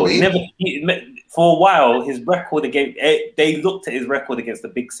 No, he never. For a while, his record against they looked at his record against the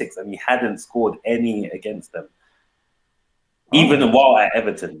Big Six, and he hadn't scored any against them, even while at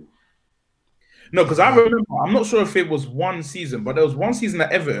Everton. No, because I remember, I'm not sure if it was one season, but there was one season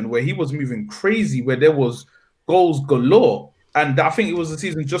at Everton where he was moving crazy, where there was goals galore, and I think it was the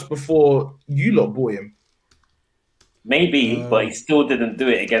season just before you lot bought him. Maybe, but he still didn't do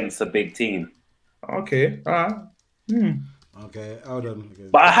it against a big team. Okay, all right. Okay, hold on. Okay.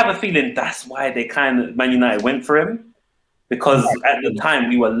 But I have a feeling that's why Man United went for him, because at the time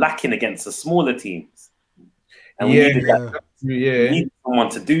we were lacking against the smaller teams, and we needed someone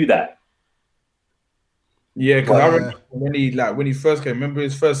to do that. Yeah, because I remember when he first came. Remember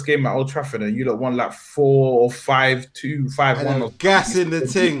his first game at Old Trafford, and you lot won like 4 or 5-2, 5-1. Gas in the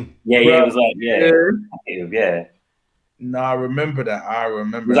thing. Yeah, it was like yeah. No, I remember that.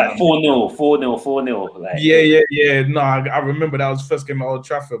 It was like 4-0, 4-0. Like, yeah. No, I remember that was his first game at Old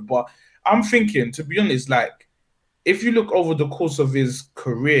Trafford. But I'm thinking, to be honest, like if you look over the course of his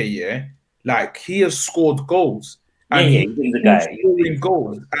career, like he has scored goals. And he's a guy scoring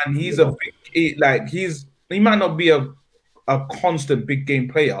goals, and he's a big, like he might not be a constant big game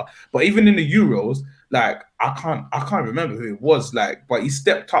player, but even in the Euros, like I can't remember who it was, like, but he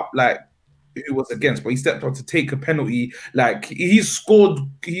stepped up, like who it was against, but he stepped up to take a penalty. Like he's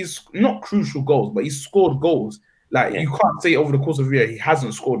not crucial goals, but he's scored goals. Like you can't say over the course of the year he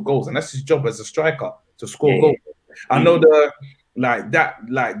hasn't scored goals, and that's his job as a striker to score goals. I know the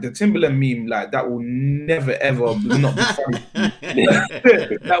Timberland meme, like that will never ever not be funny.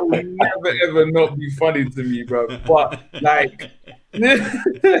 That will never ever not be funny to me, bro. But like, do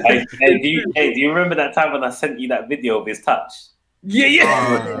you remember that time when I sent you that video of his touch?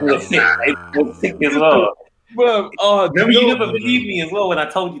 Yeah. It was sick as well. Bro, remember, you never believed me as well when I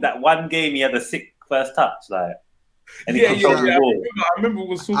told you that one game he had a sick first touch, like. And I remember we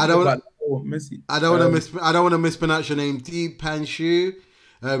was talking about Messi. I don't want to mispronounce your name. Deep Panshu.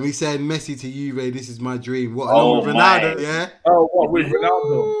 He said Messi to you, Ray. This is my dream. What? Along with Ronaldo, yeah. Oh, what with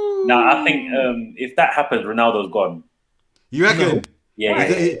Ronaldo? No, I think if that happens, Ronaldo's gone. You reckon? No. Yeah.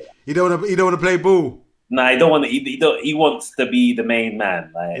 He don't want to play ball. No, he don't want to. He wants to be the main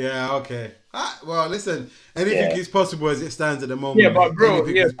man. Like. Yeah. Okay. Well, listen. Anything is possible as it stands at the moment. Yeah, but bro,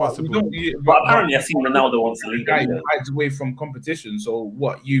 is possible. But apparently, I've seen Ronaldo wants to leave. Guy hides away from competition. So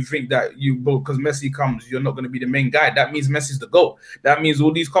what? You think that because Messi comes, you're not going to be the main guy? That means Messi's the GOAT. That means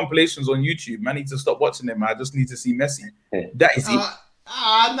all these compilations on YouTube, man, I need to stop watching them. I just need to see Messi. That is it. No,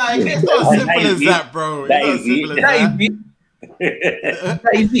 it's not as simple as that, bro. That is it. That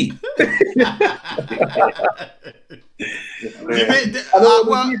is it.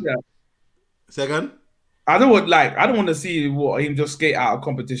 Second. I don't want to see him just skate out of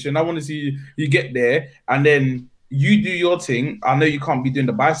competition. I want to see you get there and then you do your thing. I know you can't be doing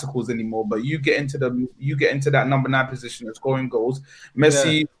the bicycles anymore, but you get into that number 9 position and scoring goals.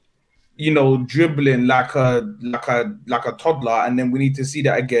 Messi, dribbling like a toddler, and then we need to see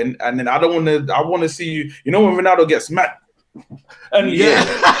that again. And then I want to see you. You know when Ronaldo gets mad, and you know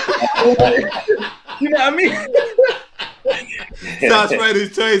what I mean. Starts throwing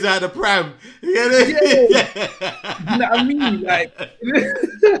his toys out of the pram. You know what I mean? Like,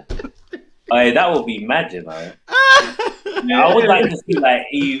 that would be magic, man. I would like to see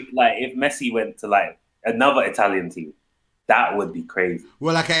if Messi went to like another Italian team, that would be crazy.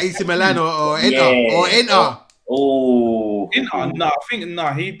 Well, like an AC Milan or Inter. Oh, I think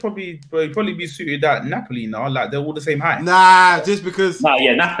he'd probably be suited at Napoli now. Like they're all the same height. Nah, just because.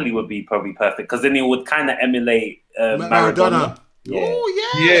 Napoli would be probably perfect because then he would kind of emulate Maradona. Yeah. Oh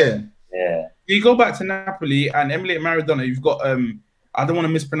yeah. You go back to Napoli and emulate Maradona. You've got I don't want to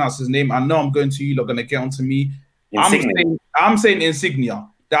mispronounce his name. I know I'm going to you. You're going to get onto me. I'm saying Insignia.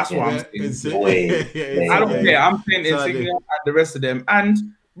 That's what I'm saying. I don't care. I'm saying Insignia and the rest of them. And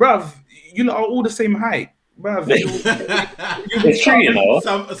bruv, you know, are all the same height. Bruv, it's true, you know.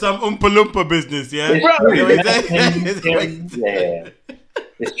 Some Oompa Loompa business, yeah.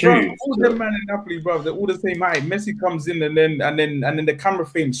 It's true. Bro, all them man in Napoli, bro, they're all the same height. Messi comes in and then the camera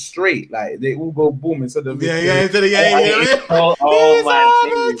frames straight, like they all go boom instead of yeah. Oh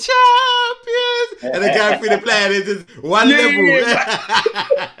man, champions, and the guy through the player is just one level.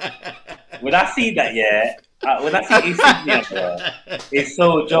 When I see that, when I see Insignia, bro, it's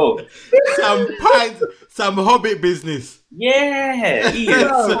so joke. Some Hobbit business. Yeah, he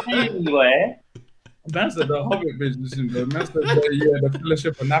is anywhere. That's the Hobbit business, bro. That's the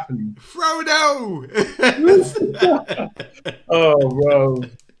Fellowship of Napoli. Frodo. Oh, bro.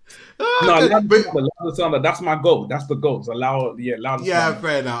 No, that's my goal. That's the goal. So allow the slander. Yeah,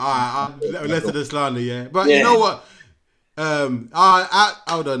 fair enough. All right, less of the slander, yeah. But you know what?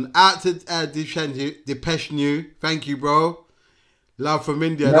 Hold on. Out to Depeche New. Thank you, bro. Love from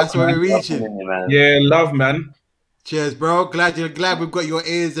India. That's where we're reaching. Yeah, love, man. Cheers, bro. Glad we've got your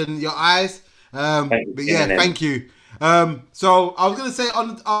ears and your eyes. Thank you. So I was gonna say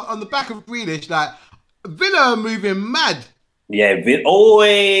on the back of Grealish, like Villa are moving mad. Yeah, the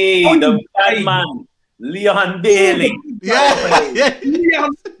bad man, Leon Bailey. Yeah.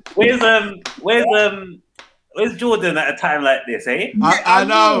 Where's Jordan at a time like this, eh? I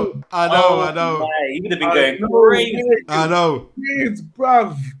know. He would have been going crazy. I know. Yes,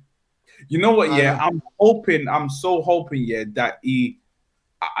 bruv. You know what? Yeah, I'm so hoping, that he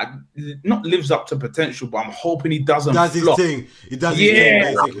not lives up to potential, but I'm hoping he doesn't flop. His thing. He does his thing,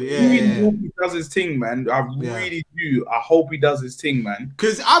 basically. He does his thing, man. I really do. I hope he does his thing, man.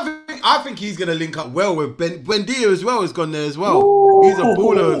 Because I think he's gonna link up well with Buendia as well. Has gone there as well. He's a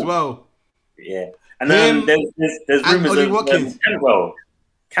baller as well. Yeah, and there's rumors of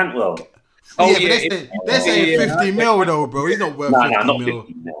Cantwell. Oh yeah, they're saying 50 mil though, bro. He's not worth 50 not mil.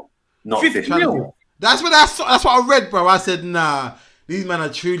 50 mil. Not 50 mil. That's what I read, bro. I said, nah. These men are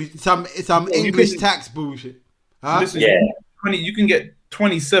truly some English tax bullshit. Huh? Listen, 20, you can get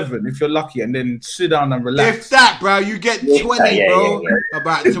 27 if you're lucky, and then sit down and relax. If that, bro, you get 20, bro.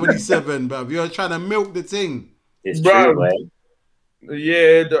 About 27, bro. You're trying to milk the thing. It's true, bro.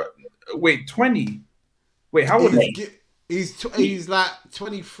 Yeah. Wait, 20. Wait, how old is he? He's like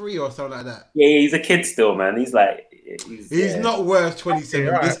 23 or something like that. Yeah, he's a kid still, man. He's not worth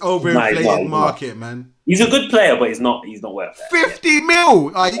 27. This overinflated market, man. He's a good player, but he's not worth that. 50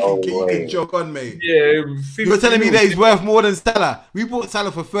 mil. You can joke on me. Yeah, you're telling me that he's worth more than Salah. We bought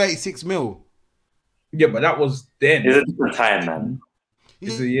Salah for 36 mil. Yeah, but that was then. It's a different time, man.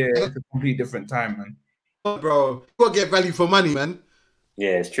 It's a complete different time, man. Bro, you gotta get value for money, man.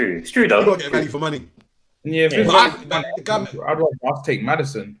 Yeah, it's true. It's true, though. You gotta get value for money. Yeah, I'd rather take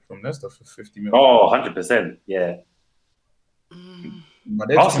Maddison from Leicester for 50 mil. Oh, 100%. Yeah.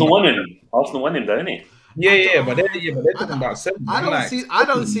 Arsenal won him, don't it? Yeah, but they're talking about 7. I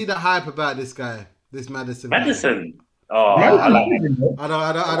don't see the hype about this guy, this Maddison. Madison. Guy. Oh, I like him. I don't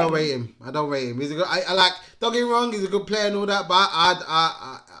rate him. He's a good. I like. Don't get me wrong. He's a good player and all that. But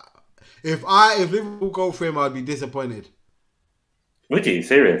if Liverpool go for him, I'd be disappointed. Would you?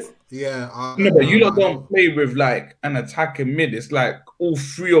 Serious? Yeah. No, but you lot don't play with like an attacking mid. It's like all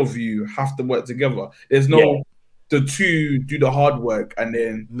three of you have to work together. There's no the two do the hard work and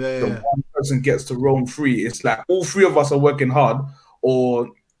then the one person gets to roam free. It's like all three of us are working hard, or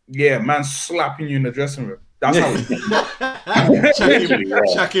man slapping you in the dressing room. That's how it's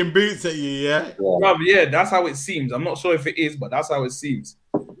chucking boots at you, yeah, that's how it seems. I'm not sure if it is, but that's how it seems.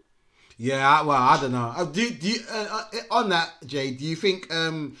 Yeah, well, I don't know. Do you, on that, Jay, do you think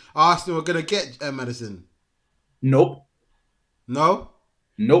Arsenal are gonna get Maddison? Nope. No?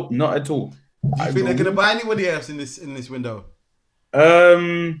 Nope, not at all. Do you think they're gonna buy anybody else in this window?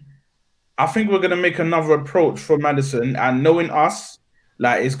 I think we're gonna make another approach for Maddison, and knowing us,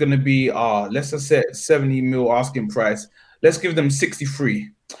 like it's gonna be let's just set 70 mil asking price. Let's give them 63.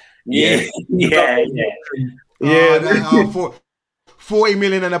 Yeah. 40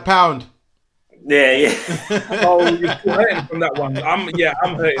 million and a pound. Yeah. Oh, you're hurting from that one. I'm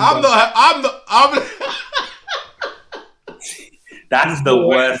hurting. I'm That's the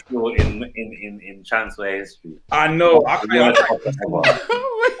worst deal in transfer history. I know. I can't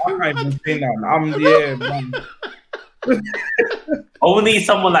even say that. Man. Only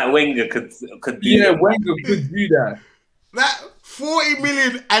someone like Wenger could do that. Wenger could do that. That 40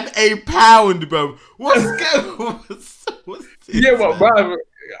 million and a pound, bro. What's this? Yeah, but bro,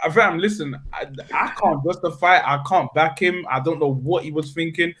 Fam, listen, I can't justify it. I can't back him. I don't know what he was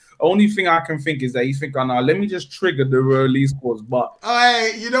thinking. Only thing I can think is that he's thinking, now let me just trigger the release clause. But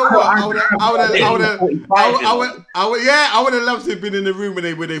hey, you know what? I would have loved to have been in the room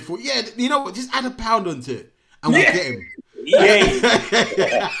when they thought, yeah, you know what? Just add £1 onto it, and we'll get him.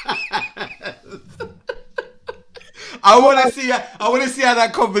 Yeah. I want to see how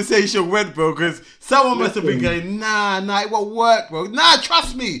that conversation went, bro. Because someone must have been going, nah, it won't work, bro. Nah,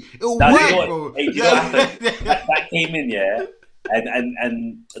 trust me, it'll work, bro. Hey, that came in, yeah,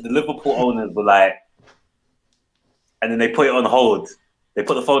 and the Liverpool owners were like, and then they put it on hold. They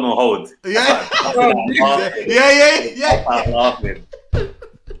put the phone on hold. Yeah, yeah. I started laughing.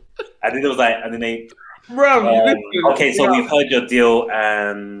 And then it was like, and then they, okay, so we've heard your deal,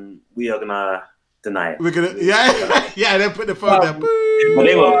 and we are gonna deny it. We're gonna, yeah. They put the phone down. But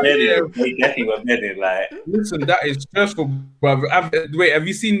they were bedding. They definitely were bedding. Like, listen, that is stressful, brother. Wait, have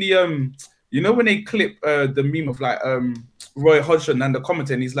you seen the you know when they clip the meme of like Roy Hodgson and the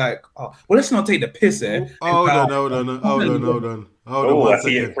commenter, and he's like, oh, well, let's not take the piss, eh? Hold on. I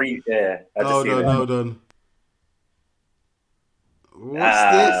see it free there. Hold on. What's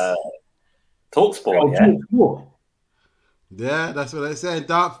this? TalkSport, yeah. TalkSport. Yeah, that's what I said.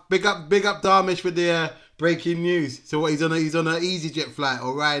 Big up Darmish with the breaking news. So what? He's on a EasyJet flight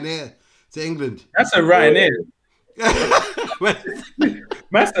or Ryanair to England. That's a Ryanair. That's a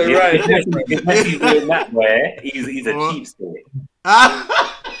Ryanair. If Messi's doing that way, he's a cheapskate.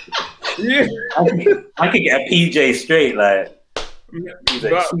 Yeah, I could get a PJ straight, like. He's a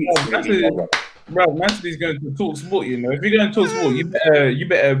cheapskate. Bro, Manchester going to TalkSport. You know, if you're going to TalkSport, you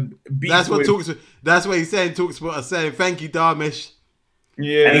better beat. That's what TalkSport. That's what he's saying. TalkSport are saying. Thank you, Darmish.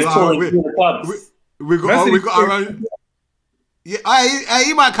 Yeah, and he's the clubs. We got our own. Yeah,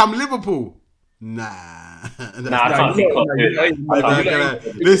 he might come Liverpool. Nah, I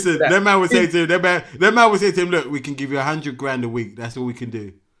can't. Listen, that man would say to him. That man would say to him, look, we can give you $100,000 a week. That's all we can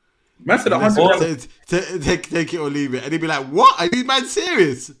do. Man said $100,000. Take it or leave it, and he'd be like, "What? Are these man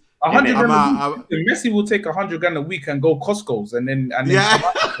serious?" 100 Messi will take $100,000 a week and go Costco's and then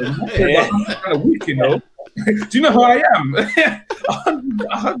 $100,000 a week, you know. Do you know who I am?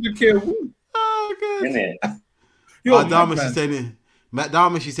 100K a week. Oh god. Isn't it? Matt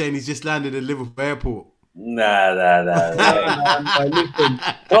Darmish is saying he's just landed at Liverpool Airport. Nah.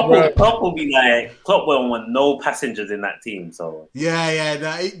 Klopp will be like, Klopp won't want no passengers in that team. So yeah,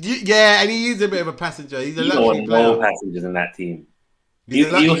 and he is a bit of a passenger. He's a luxury player. No passengers in that team.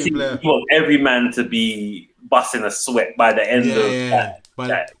 You want every man to be busting a sweat by the end of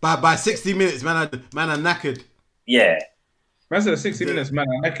that. By 60 minutes, man are knackered. Yeah. Man said 60 minutes, man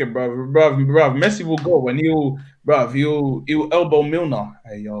are knackered, bro. Messi will go and he'll elbow Milner.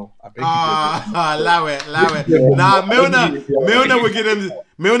 Hey, yo. I beg you. Allow it. Nah,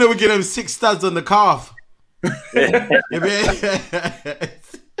 Milner would get him 6 studs on the calf.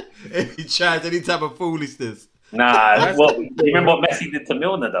 If he tries any type of foolishness. Nah, you remember what Messi did to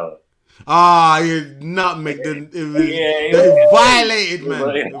Milner though? He nutmegged him. Violated,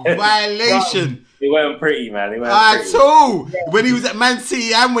 man. Violation. It wasn't pretty, man. Too. When he was at Man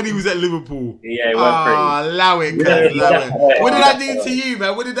City and when he was at Liverpool. Yeah, it wasn't pretty. Allow it. What did I do to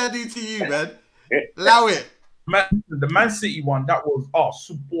you, man? Allow it. The Man City one, that was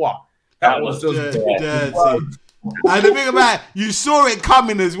super. That was just dirty. And the thing about it, you saw it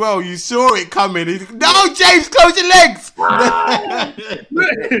coming as well. No, James, close your legs.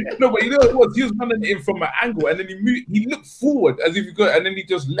 No, but you know what it was? He was running in from an angle, and then he looked forward as if he could, and then he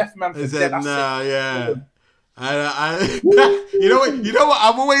just left man for dead. You know what?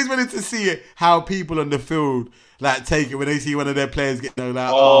 I've always wanted to see how people on the field like take it when they see one of their players get like.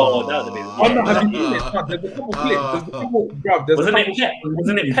 That would have been. Have you seen it? There's a couple clips.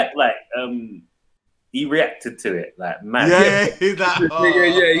 Wasn't it Pep like he reacted to it like mad. Yeah, he's like,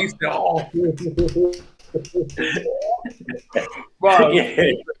 yeah. He said, "Oh, bro,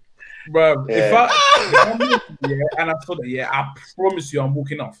 if I'm I saw that, I promise you, I'm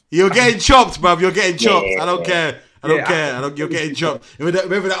walking off. You're getting chopped, bruv. You're getting chopped. I don't care. You're getting chopped. Whether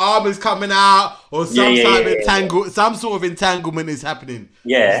the arm is coming out or some sort of entanglement is happening.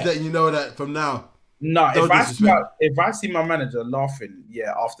 Yeah, just letting you know that from now. No, if I see my manager laughing,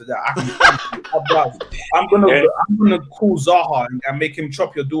 after that, I'm gonna call Zaha and make him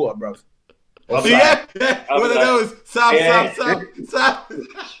chop your daughter, bro. One of those. Sam.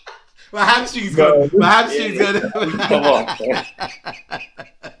 My hamstring's gone. Come on.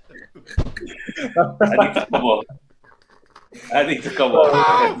 I need to come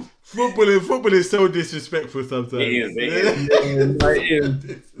on. Football is so disrespectful sometimes. It is.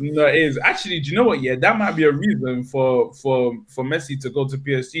 No, it is. Actually, do you know what? Yeah, that might be a reason for Messi to go to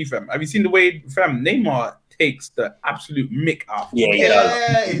PSG, fam. Have you seen the way, fam, Neymar takes the absolute mick out?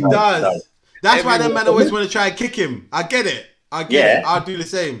 Yeah, he does. That's why them man always want to try and kick him. I get it. I'll do the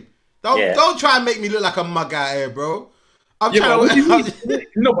same. Don't try and make me look like a mug out here, bro. I'm trying to.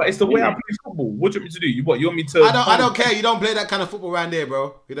 No, but it's the way I play football. What do you want me to do? You want me to? I don't care. You don't play that kind of football around here,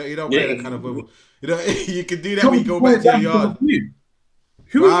 bro. You don't play that kind of football. You can do that when you go back to your yard.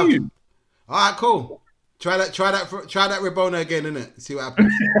 Who are you? All right, cool. Try that Rabona again, innit? See what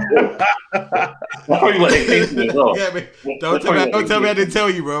happens. Probably what they think as well. Yeah, but don't tell me I didn't tell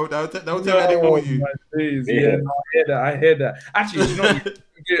you, bro. Don't tell me I didn't warn you. Yeah, no, I hear that. Actually, you know.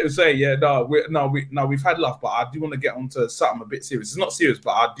 To say, we've had laugh, but I do want to get onto something a bit serious. It's not serious, but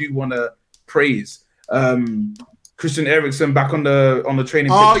I do want to praise Christian Eriksen back on the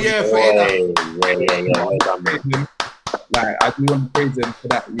training. Oh yeah, Like I do want to praise him for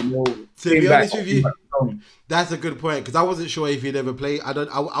that. You know, to be honest with you, that's a good point because I wasn't sure if he'd ever play. I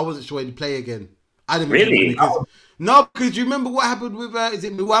wasn't sure he'd play again. I didn't really. No, because you remember what happened with is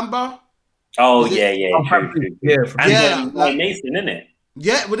it Mwamba? Oh yeah. And like Mason, isn't it?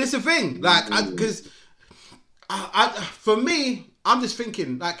 Yeah, but it's the thing, like, because for me, I'm just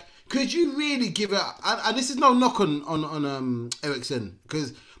thinking, like, could you really give it? And this is no knock on Eriksen,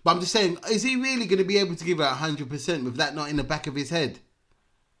 but I'm just saying, is he really going to be able to give it 100% with that not in the back of his head?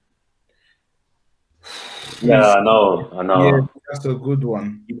 Yeah, I know. Yeah, that's a good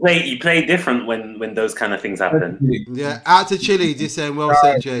one. You play different when those kind of things happen. Yeah, out to Chile, just saying, well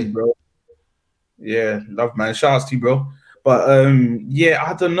said, Jay. Bro. Yeah, love, man. Shout out to you, bro. But yeah,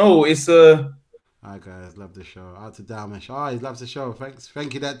 I don't know. It's a. Hi guys, love the show. Out to Dharmesh. Oh, he loves the show.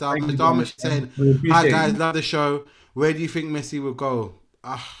 Thank you, that Dharmesh. Dharmesh saying, "Hi guys, love the show. Where do you think Messi will go?"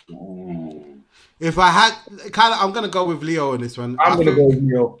 If I had, I'm gonna go with Leo on this one. I'm gonna go with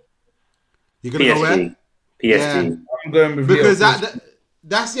Leo. You're gonna go where? PSG. Yeah. I'm going with because Leo.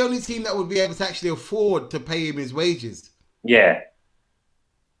 that's the only team that would be able to actually afford to pay him his wages. Yeah,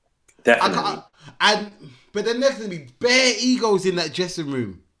 definitely. But then there's going to be bare egos in that dressing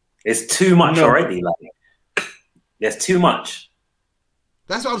room. It's too much already. Like, there's too much.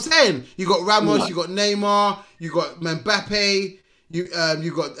 That's what I'm saying. You got Ramos, you got Neymar, you got Mbappe, you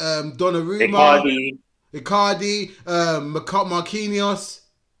got Donnarumma, Icardi, Marquinhos.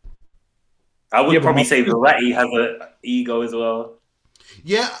 I would probably say Verratti has an ego as well.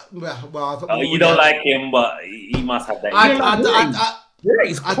 Yeah, well, you don't like him, but he must have that.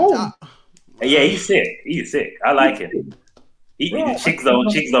 He's cold. Yeah, he's sick. I like him. Chicks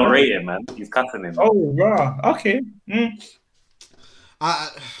don't rate him, man. He's cutting him. Oh, wow. Okay.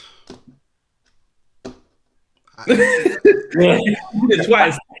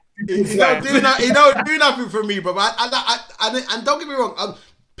 Twice. He don't do nothing for me, bro. And don't get me wrong.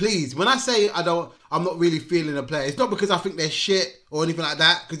 Please, when I say I'm not really feeling a player. It's not because I think they're shit or anything like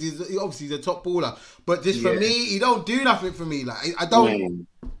that. Because he's a top baller. But just for me, he don't do nothing for me. Like I don't.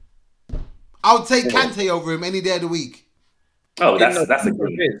 I would take Kante over him any day of the week. Oh, that's a good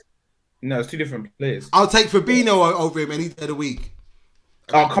one. No, it's two different players. I'll take Fabinho over him any day of the week.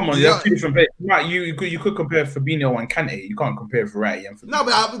 Oh, come on. That's two different players. Right, you could compare Fabinho and Kante. You can't compare Verratti and Fabinho. No,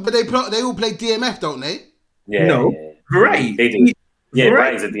 but they all play DMF, don't they? Yeah. No. Yeah. Verratti. They do. Yeah,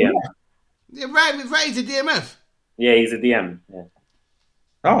 Verratti's a DM. Yeah, Verratti's a DMF. Yeah, he's a DM. Yeah.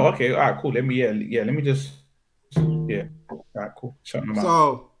 Oh, okay. All right, cool. Let me just... Yeah. All right, cool. Shut them out.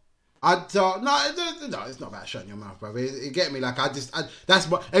 So... No, it's not about shutting your mouth, bro. It get me. Like that's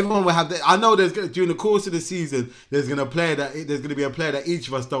what everyone will have. I know during the course of the season, there's gonna be a player that each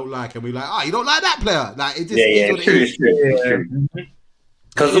of us don't like, and we're like, you don't like that player. Like it just is what it is.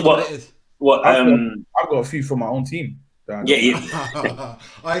 Because I've got a few from my own team. Yeah.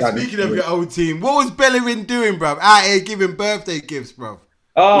 Right, speaking of your own team, what was Bellerin doing, bro? Out here giving birthday gifts, bro.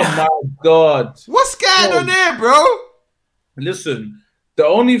 Oh my God! What's going on there, bro? Listen. The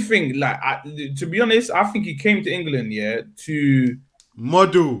only thing, to be honest, I think he came to England, to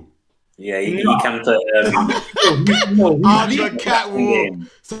model. Yeah, he came to. After Catwalk,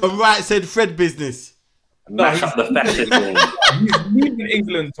 some right said Fred business. Mash up the fashion game. He's leaving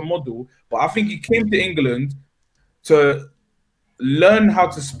England to model, but I think he came to England to learn how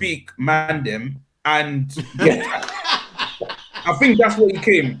to speak Mandem and. I think that's what he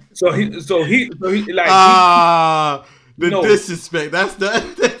came. So he disrespect. That's the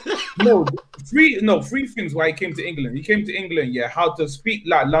three things why he came to England. He came to England, how to speak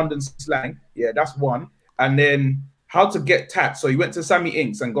like London slang, that's one, and then how to get tats. So he went to Sammy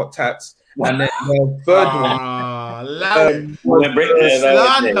Inks and got tats, and then the third one, allow it. We're breaking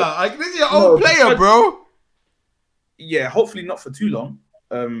Slander. This is your own player, bro. Yeah, hopefully not for too long.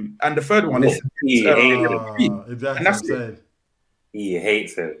 And the third one is he hates it. He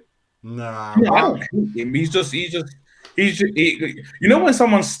hates it. Nah, I don't hate him. He's just you know when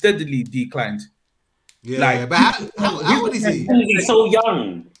someone steadily declined. Yeah, like, but how old is he? He's so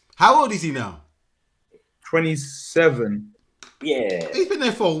young. How old is he now? 27. Yeah, He's been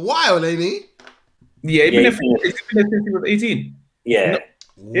there for a while, ain't he? Yeah, he's been there since he was 18. Yeah.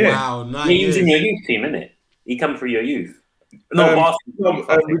 Yeah. Wow, 9 He years. was in your youth team, innit? He come through your youth. No, Barca.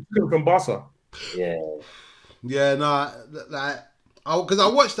 We took him from Barca. Yeah. Yeah, no, because I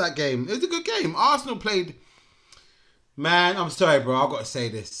watched that game. It was a good game. Arsenal played. Man, I'm sorry, bro. I've got to say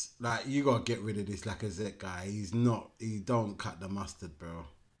this. Like, you got to get rid of this Lacazette guy. He don't cut the mustard, bro.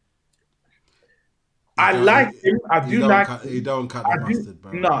 I like him. He don't cut the mustard,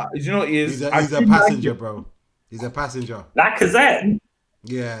 bro. Nah, you know what he is? He's a passenger, bro. He's a passenger. Lacazette?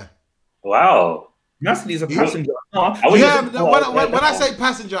 Yeah. Wow. He's a passenger. When I say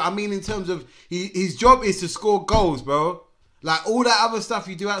passenger, I mean in terms of his job is to score goals, bro. Like, all that other stuff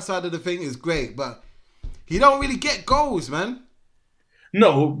you do outside of the thing is great, but he don't really get goals, man.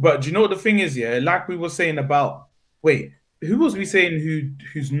 No, but do you know what the thing is, yeah? Like we were saying about... Wait, who was we saying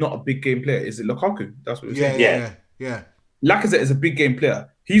who's not a big game player? Is it Lukaku? That's what we were saying. Yeah. Lacazette is a big game player.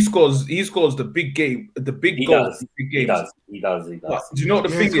 He scores the big game, the big goals. He does. But do you know what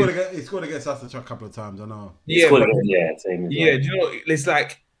the thing is? He scored against us a couple of times, I know. Yeah, same do you know, it's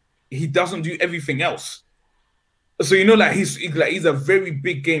like he doesn't do everything else. So, you know, like he's a very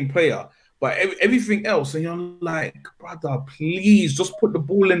big game player, but everything else, and you're like, brother, please just put the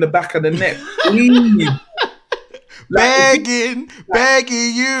ball in the back of the net, please. Begging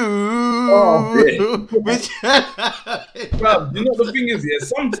you. Oh, bro, you know the thing is,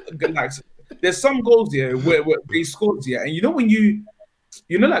 there's some goals here where they scored here, and you know when you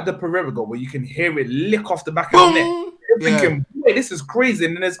know like the Pereira goal where you can hear it lick off the back of the net. You're thinking, boy, this is crazy.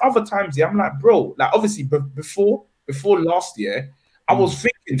 And then there's other times here, I'm like, bro, like obviously before last year, I was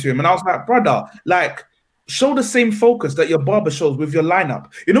thinking to him, and I was like, brother, like, show the same focus that your barber shows with your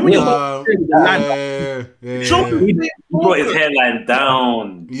lineup. You know when you're he brought his hairline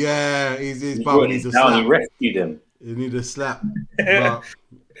down. Yeah, his he barber needs a down. slap. He rescued him. He need a slap.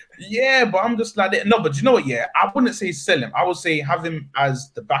 Yeah, but I'm just like, no, but you know what? Yeah, I wouldn't say sell him. I would say have him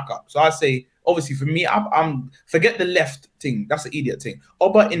as the backup. So I say, obviously, for me, I'm forget the left thing. That's an idiot thing.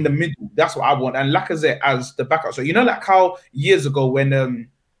 Oba in the middle. That's what I want. And Lacazette as the backup. So you know, like how years ago when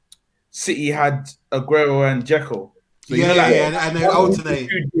City had Aguero and Dzeko. So and then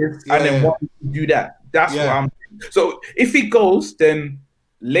alternate. And then one do that. That's what I'm saying. So if he goes, then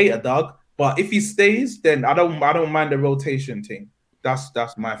later, dog. But if he stays, then I don't mind the rotation thing. That's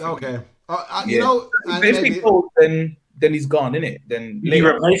my thing. Okay. You know, if he goes, then he's gone, innit? Then who do you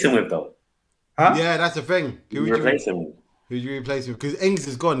replace him with, though? Huh? Yeah, that's the thing. Who do you replace him with? Who do you replace him with? Because Ings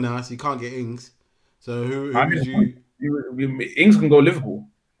is gone now, so you can't get Ings. So who Ings can go Liverpool.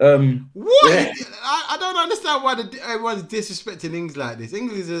 What? Yeah. I don't understand why everyone's disrespecting Ings like this.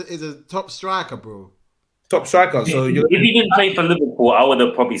 Ings is a top striker, bro. Top striker. So if he didn't play for Liverpool, I would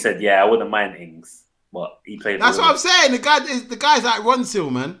have probably said, yeah, I wouldn't mind Ings. But he played. That's what I'm saying. The guy's like Ronsil,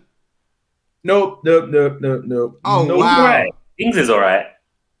 man. No. Oh no, wow. Right. Ings is alright.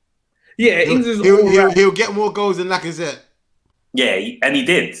 Yeah, Ings is alright. He'll get more goals than Lacazette. Yeah, and he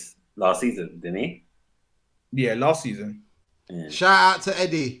did last season, didn't he? Yeah, last season. Yeah. Shout out to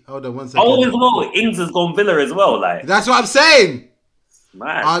Eddie. Hold on one second. Oh, as well. Ings has gone Villa as well. Like that's what I'm saying.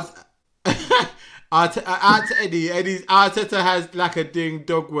 Man. Out to Eddie. Arteta has like a ding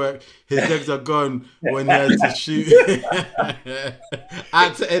dog work. His legs are gone when he has to shoot.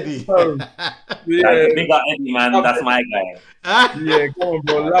 Out to Eddie. Big up Eddie, man. That's my guy. Yeah, come on,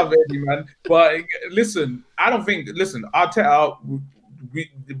 bro. Love Eddie, man. But listen, I don't think. Listen, Arteta.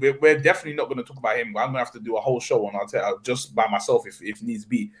 We're definitely not going to talk about him. I'm going to have to do a whole show on Arteta just by myself if needs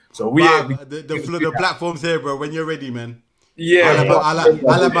be. So the platform's here, bro. When you're ready, man. Yeah,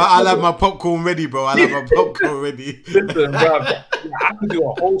 I'll have my popcorn ready, bro. I'll have my popcorn ready. Listen, bro, I could do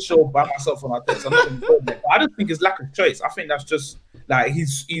a whole show by myself on Arteta. So I'm not going to do that. I don't think it's lack of choice. I think that's just like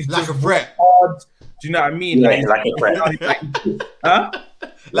he's lack just of threat. Hard. Do you know what I mean? Yeah, lack of threat. Huh?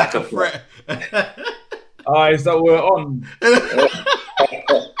 Lack of threat. Is that we're on?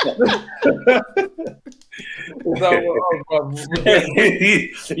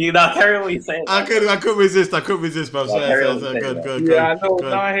 You know, carry what you're saying. I couldn't resist, bro. Good. Yeah, I know.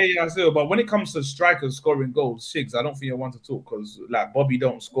 Now I hear you still, but when it comes to strikers scoring goals, Shigs, I don't think you want to talk because like Bobby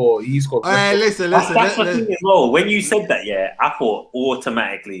don't score. He scored. Hey, listen. That's the thing as well. When you said that, yeah, I thought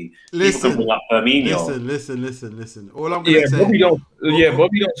automatically people can bring up Firmino. Listen. All I'm gonna say,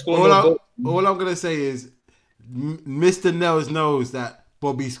 Bobby don't score. All I'm gonna say is, Mr. Nels knows that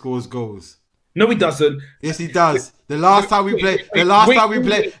Bobby scores goals. No, he doesn't. Yes, he does. The last time we played. Hold on. Wait.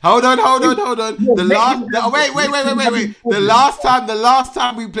 The last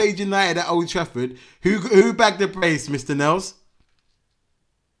time we played United at Old Trafford, who bagged the brace, Mr. Nels?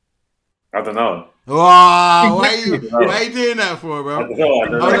 I don't know. Wow, why are you doing that for, bro? I don't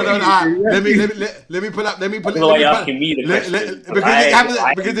know. Let me pull up. Why you asking me the question?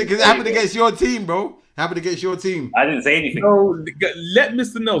 Because it happened against your team, bro. Happened against your team. I didn't say anything. No, let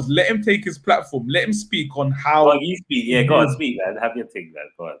Mr. Nels, let him take his platform. Let him speak on how. Oh, you speak. Yeah, go on, speak, man. Have your thing, man.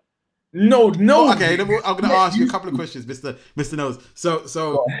 Go on. No. Okay, I'm going to ask you a couple of questions, Mr. Nels. So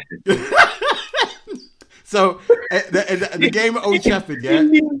the game at Old Trafford, yeah.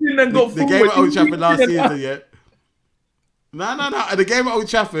 The game at Old Trafford last season, yeah. No. The game at Old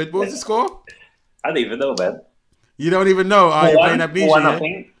Trafford, what was the score? I don't even know, man. You don't even know? You're playing amnesia,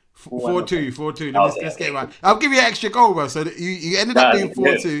 yeah? 4-2. Let's get it right. I'll give you an extra goal, bro. So you ended up being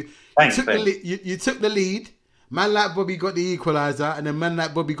 4-2. You took the lead. Man like Bobby got the equalizer, and then man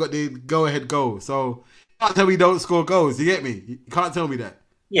like Bobby got the go-ahead goal. So you can't tell me don't score goals. You get me? You can't tell me that.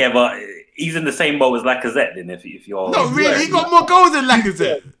 Yeah, but he's in the same boat as Lacazette. Then if you're really, he got more goals than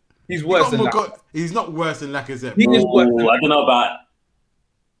Lacazette. He's worse than Lacazette. He's not worse than Lacazette. He is worse. I don't know about.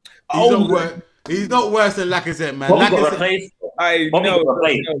 He's not worse than Lacazette, man. Bobby got replaced.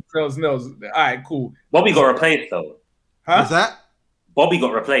 No. All right, cool. Bobby got replaced though. Huh? What's that? Bobby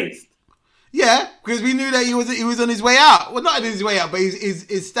got replaced. Yeah, because we knew that he was on his way out. Well, not on his way out, but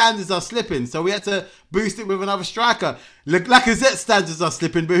his standards are slipping. So we had to boost it with another striker. Lacazette's standards are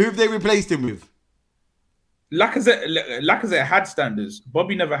slipping, but who have they replaced him with? Lacazette had standards.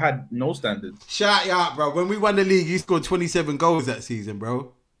 Bobby never had no standards. Shout out, bro. When we won the league, he scored 27 goals that season,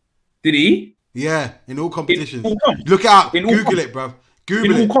 bro. Did he? Yeah, in all competitions. Look out. Google it, bro.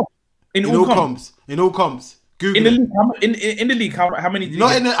 Google it. In all comps. Google in the league, how many?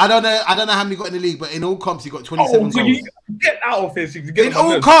 Not in the, I don't know how many got in the league, but in all comps he got 27 goals. Get out of this. In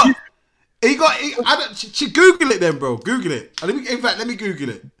all comps, he got. Google it then, bro. Google it. Let me Google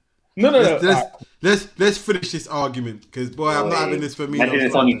it. No. Let's finish this argument because boy, I'm not having this for me. Imagine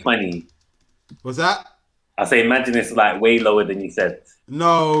it's only 20. What's that? I say imagine it's like way lower than you said.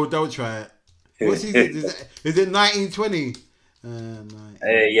 No, don't try it. What season is it? Is it 1920?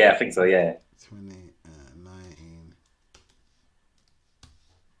 Yeah, I think so. Yeah. 20. 19.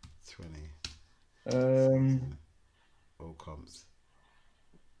 20. All comps.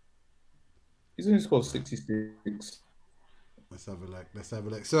 He's only scored 66. Let's have a look.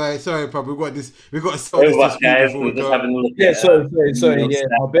 Sorry, probably we've got to solve this guys. We're just having a look. Yeah, sorry. Yeah,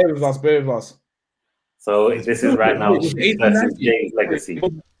 bear with us. So this is right now versus James Legacy.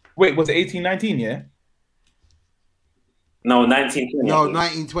 Wait, was it 1819? Yeah. No, 1920. No,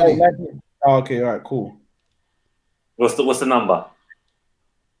 1920. Oh, okay, all right, cool. What's the number?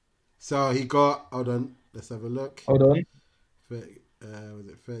 So he got. Hold on. Let's have a look. Hold on. Was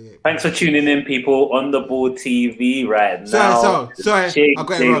it 38? Thanks for tuning in, people. On the Board TV right now. Sorry. I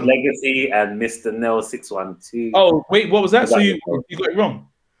got it wrong. Legacy and Mr. Nell 612. Oh wait, what was that? So you got it wrong.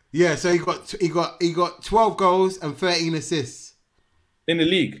 Yeah, so he got 12 goals and 13 assists in the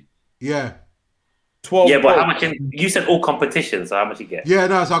league. Yeah. 12. Yeah, but how much? You said all competitions. So how much you get? Yeah,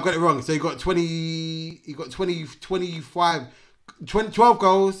 no. So I got it wrong. So he got 12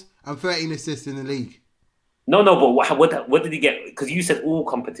 goals and 13 assists in the league. No, but what did he get? Because you said all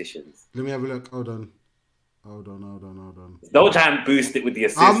competitions. Let me have a look. Hold on. Don't try and boost it with the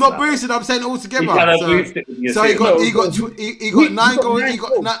assists. I'm not boosting. I'm saying all together. So he got 9 goals. He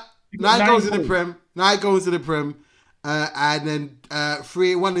got 9 goals in the Prem. 9 goals in the Prem. And then 1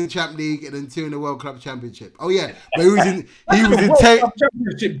 in the Champions League and then 2 in the World Club Championship. Oh yeah, but he was in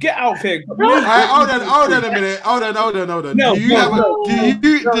Championship. Get out here. Hold on a minute. Hold on.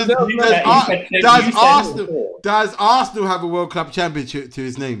 Does Arsenal have a World Club Championship to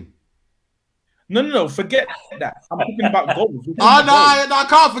his name? No. Forget that. I'm talking about goals. I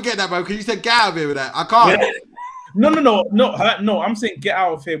can't forget that, bro. Because you said get out of here with that. I can't. No. I'm saying get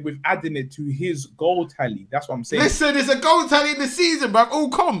out of here with adding it to his goal tally. That's what I'm saying. Listen, it's a goal tally in the season, bro. All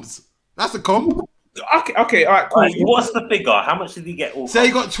comps. That's a comp. Okay, all right, cool. Right, what's the figure? How much did he get? So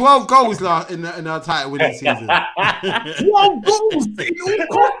he got 12 goals in our title winning season. 12 goals in all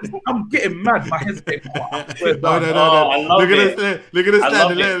contests. I'm getting mad. My head's getting hot. No. I love it. Look at the I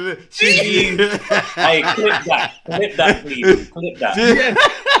love standard. Hey, clip that, please. Clip that.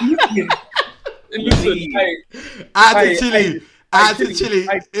 Listen, Out to Chile. Out to Chile.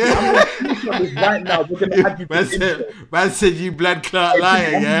 I'm going to finish on this right now. We're going to add you to the intro. Man said you blood clot liar,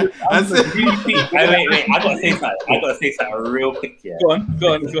 yeah? Wait, I gotta say something real quick, yeah. Go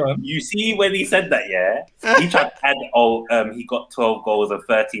on. You see when he said that, yeah? He tried to add, he got 12 goals and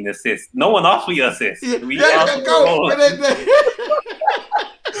 13 assists. No one asked for your assists. We asked for goals.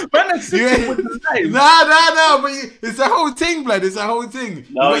 Man, assisting with the live. No, but it's a whole thing, blood. It's a whole thing.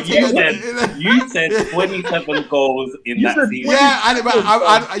 No, you said 27 goals in that season. Yeah,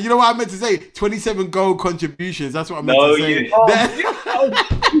 I you know what I meant to say? 27 goal contributions. That's what I meant to say.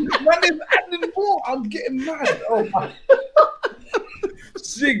 Man is adding more. I'm getting mad. Oh my.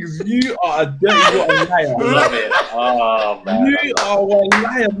 Sigs, you are a dirty liar. I love it. Oh man, you are a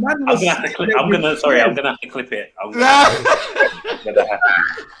liar. Man, I'm gonna have to clip it. All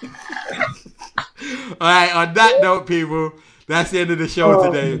right. On that note, people, that's the end of the show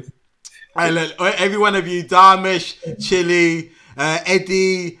today. All right, look, every one of you, Darmish, Chili,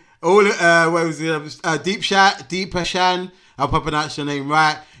 Eddie, all what was it? Deepa Shan. I'll pronounce your name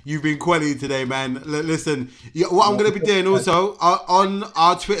right. You've been quality today, man. Listen, what I'm going to be doing also on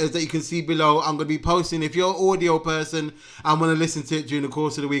our Twitters that you can see below, I'm going to be posting, if you're an audio person, I'm going to listen to it during the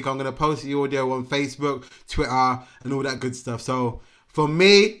course of the week. I'm going to post the audio on Facebook, Twitter, and all that good stuff. So for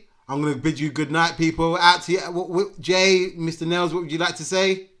me, I'm going to bid you good night, people. Out to you, Jay, Mr. Nels, what would you like to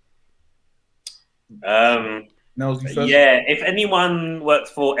say? Yeah, if anyone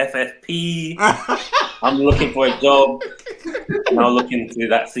works for FFP, I'm looking for a job, and I'll look into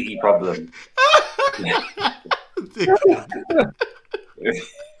that City problem.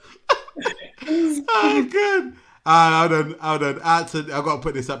 Oh, good. Hold on. I've got to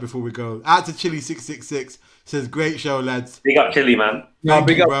put this up before we go. Out to Chili666 says, great show, lads. Big up Chili, man.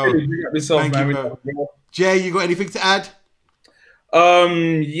 Big up Chili. Big up yourself, man. You, bro. Jay, you got anything to add?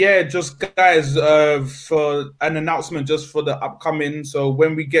 Yeah, just guys, for an announcement just for the upcoming. So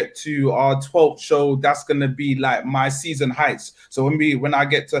when we get to our 12th show, that's gonna be like my season heights. So when I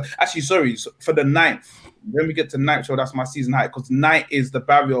get to for the 9th, when we get to 9th show, that's my season height, because 9 is the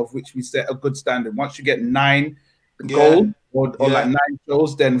barrier of which we set a good standard. Once you get 9 gold or like 9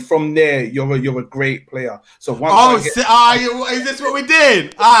 shows, then from there you're a great player. So once is this what we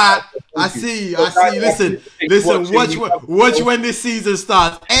did? I see. Listen. Watch when this season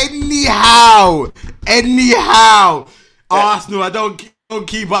starts. Anyhow, Arsenal, I don't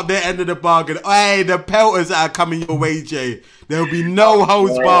keep up their end of the bargain. Hey, the pelters that are coming your way, Jay. There will be no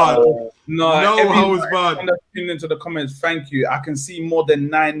holds barred. No holds barred. Into the comments, thank you. I can see more than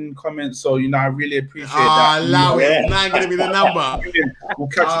 9 comments, so I really appreciate that. Allow it. 9 gonna be the number. We'll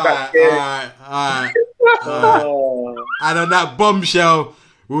catch you back here. All right. And on that bombshell,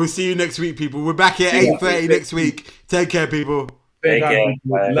 we'll see you next week, people. We're back here at 8:30 next week. Take care, people. Take care.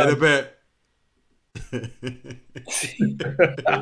 In a bit.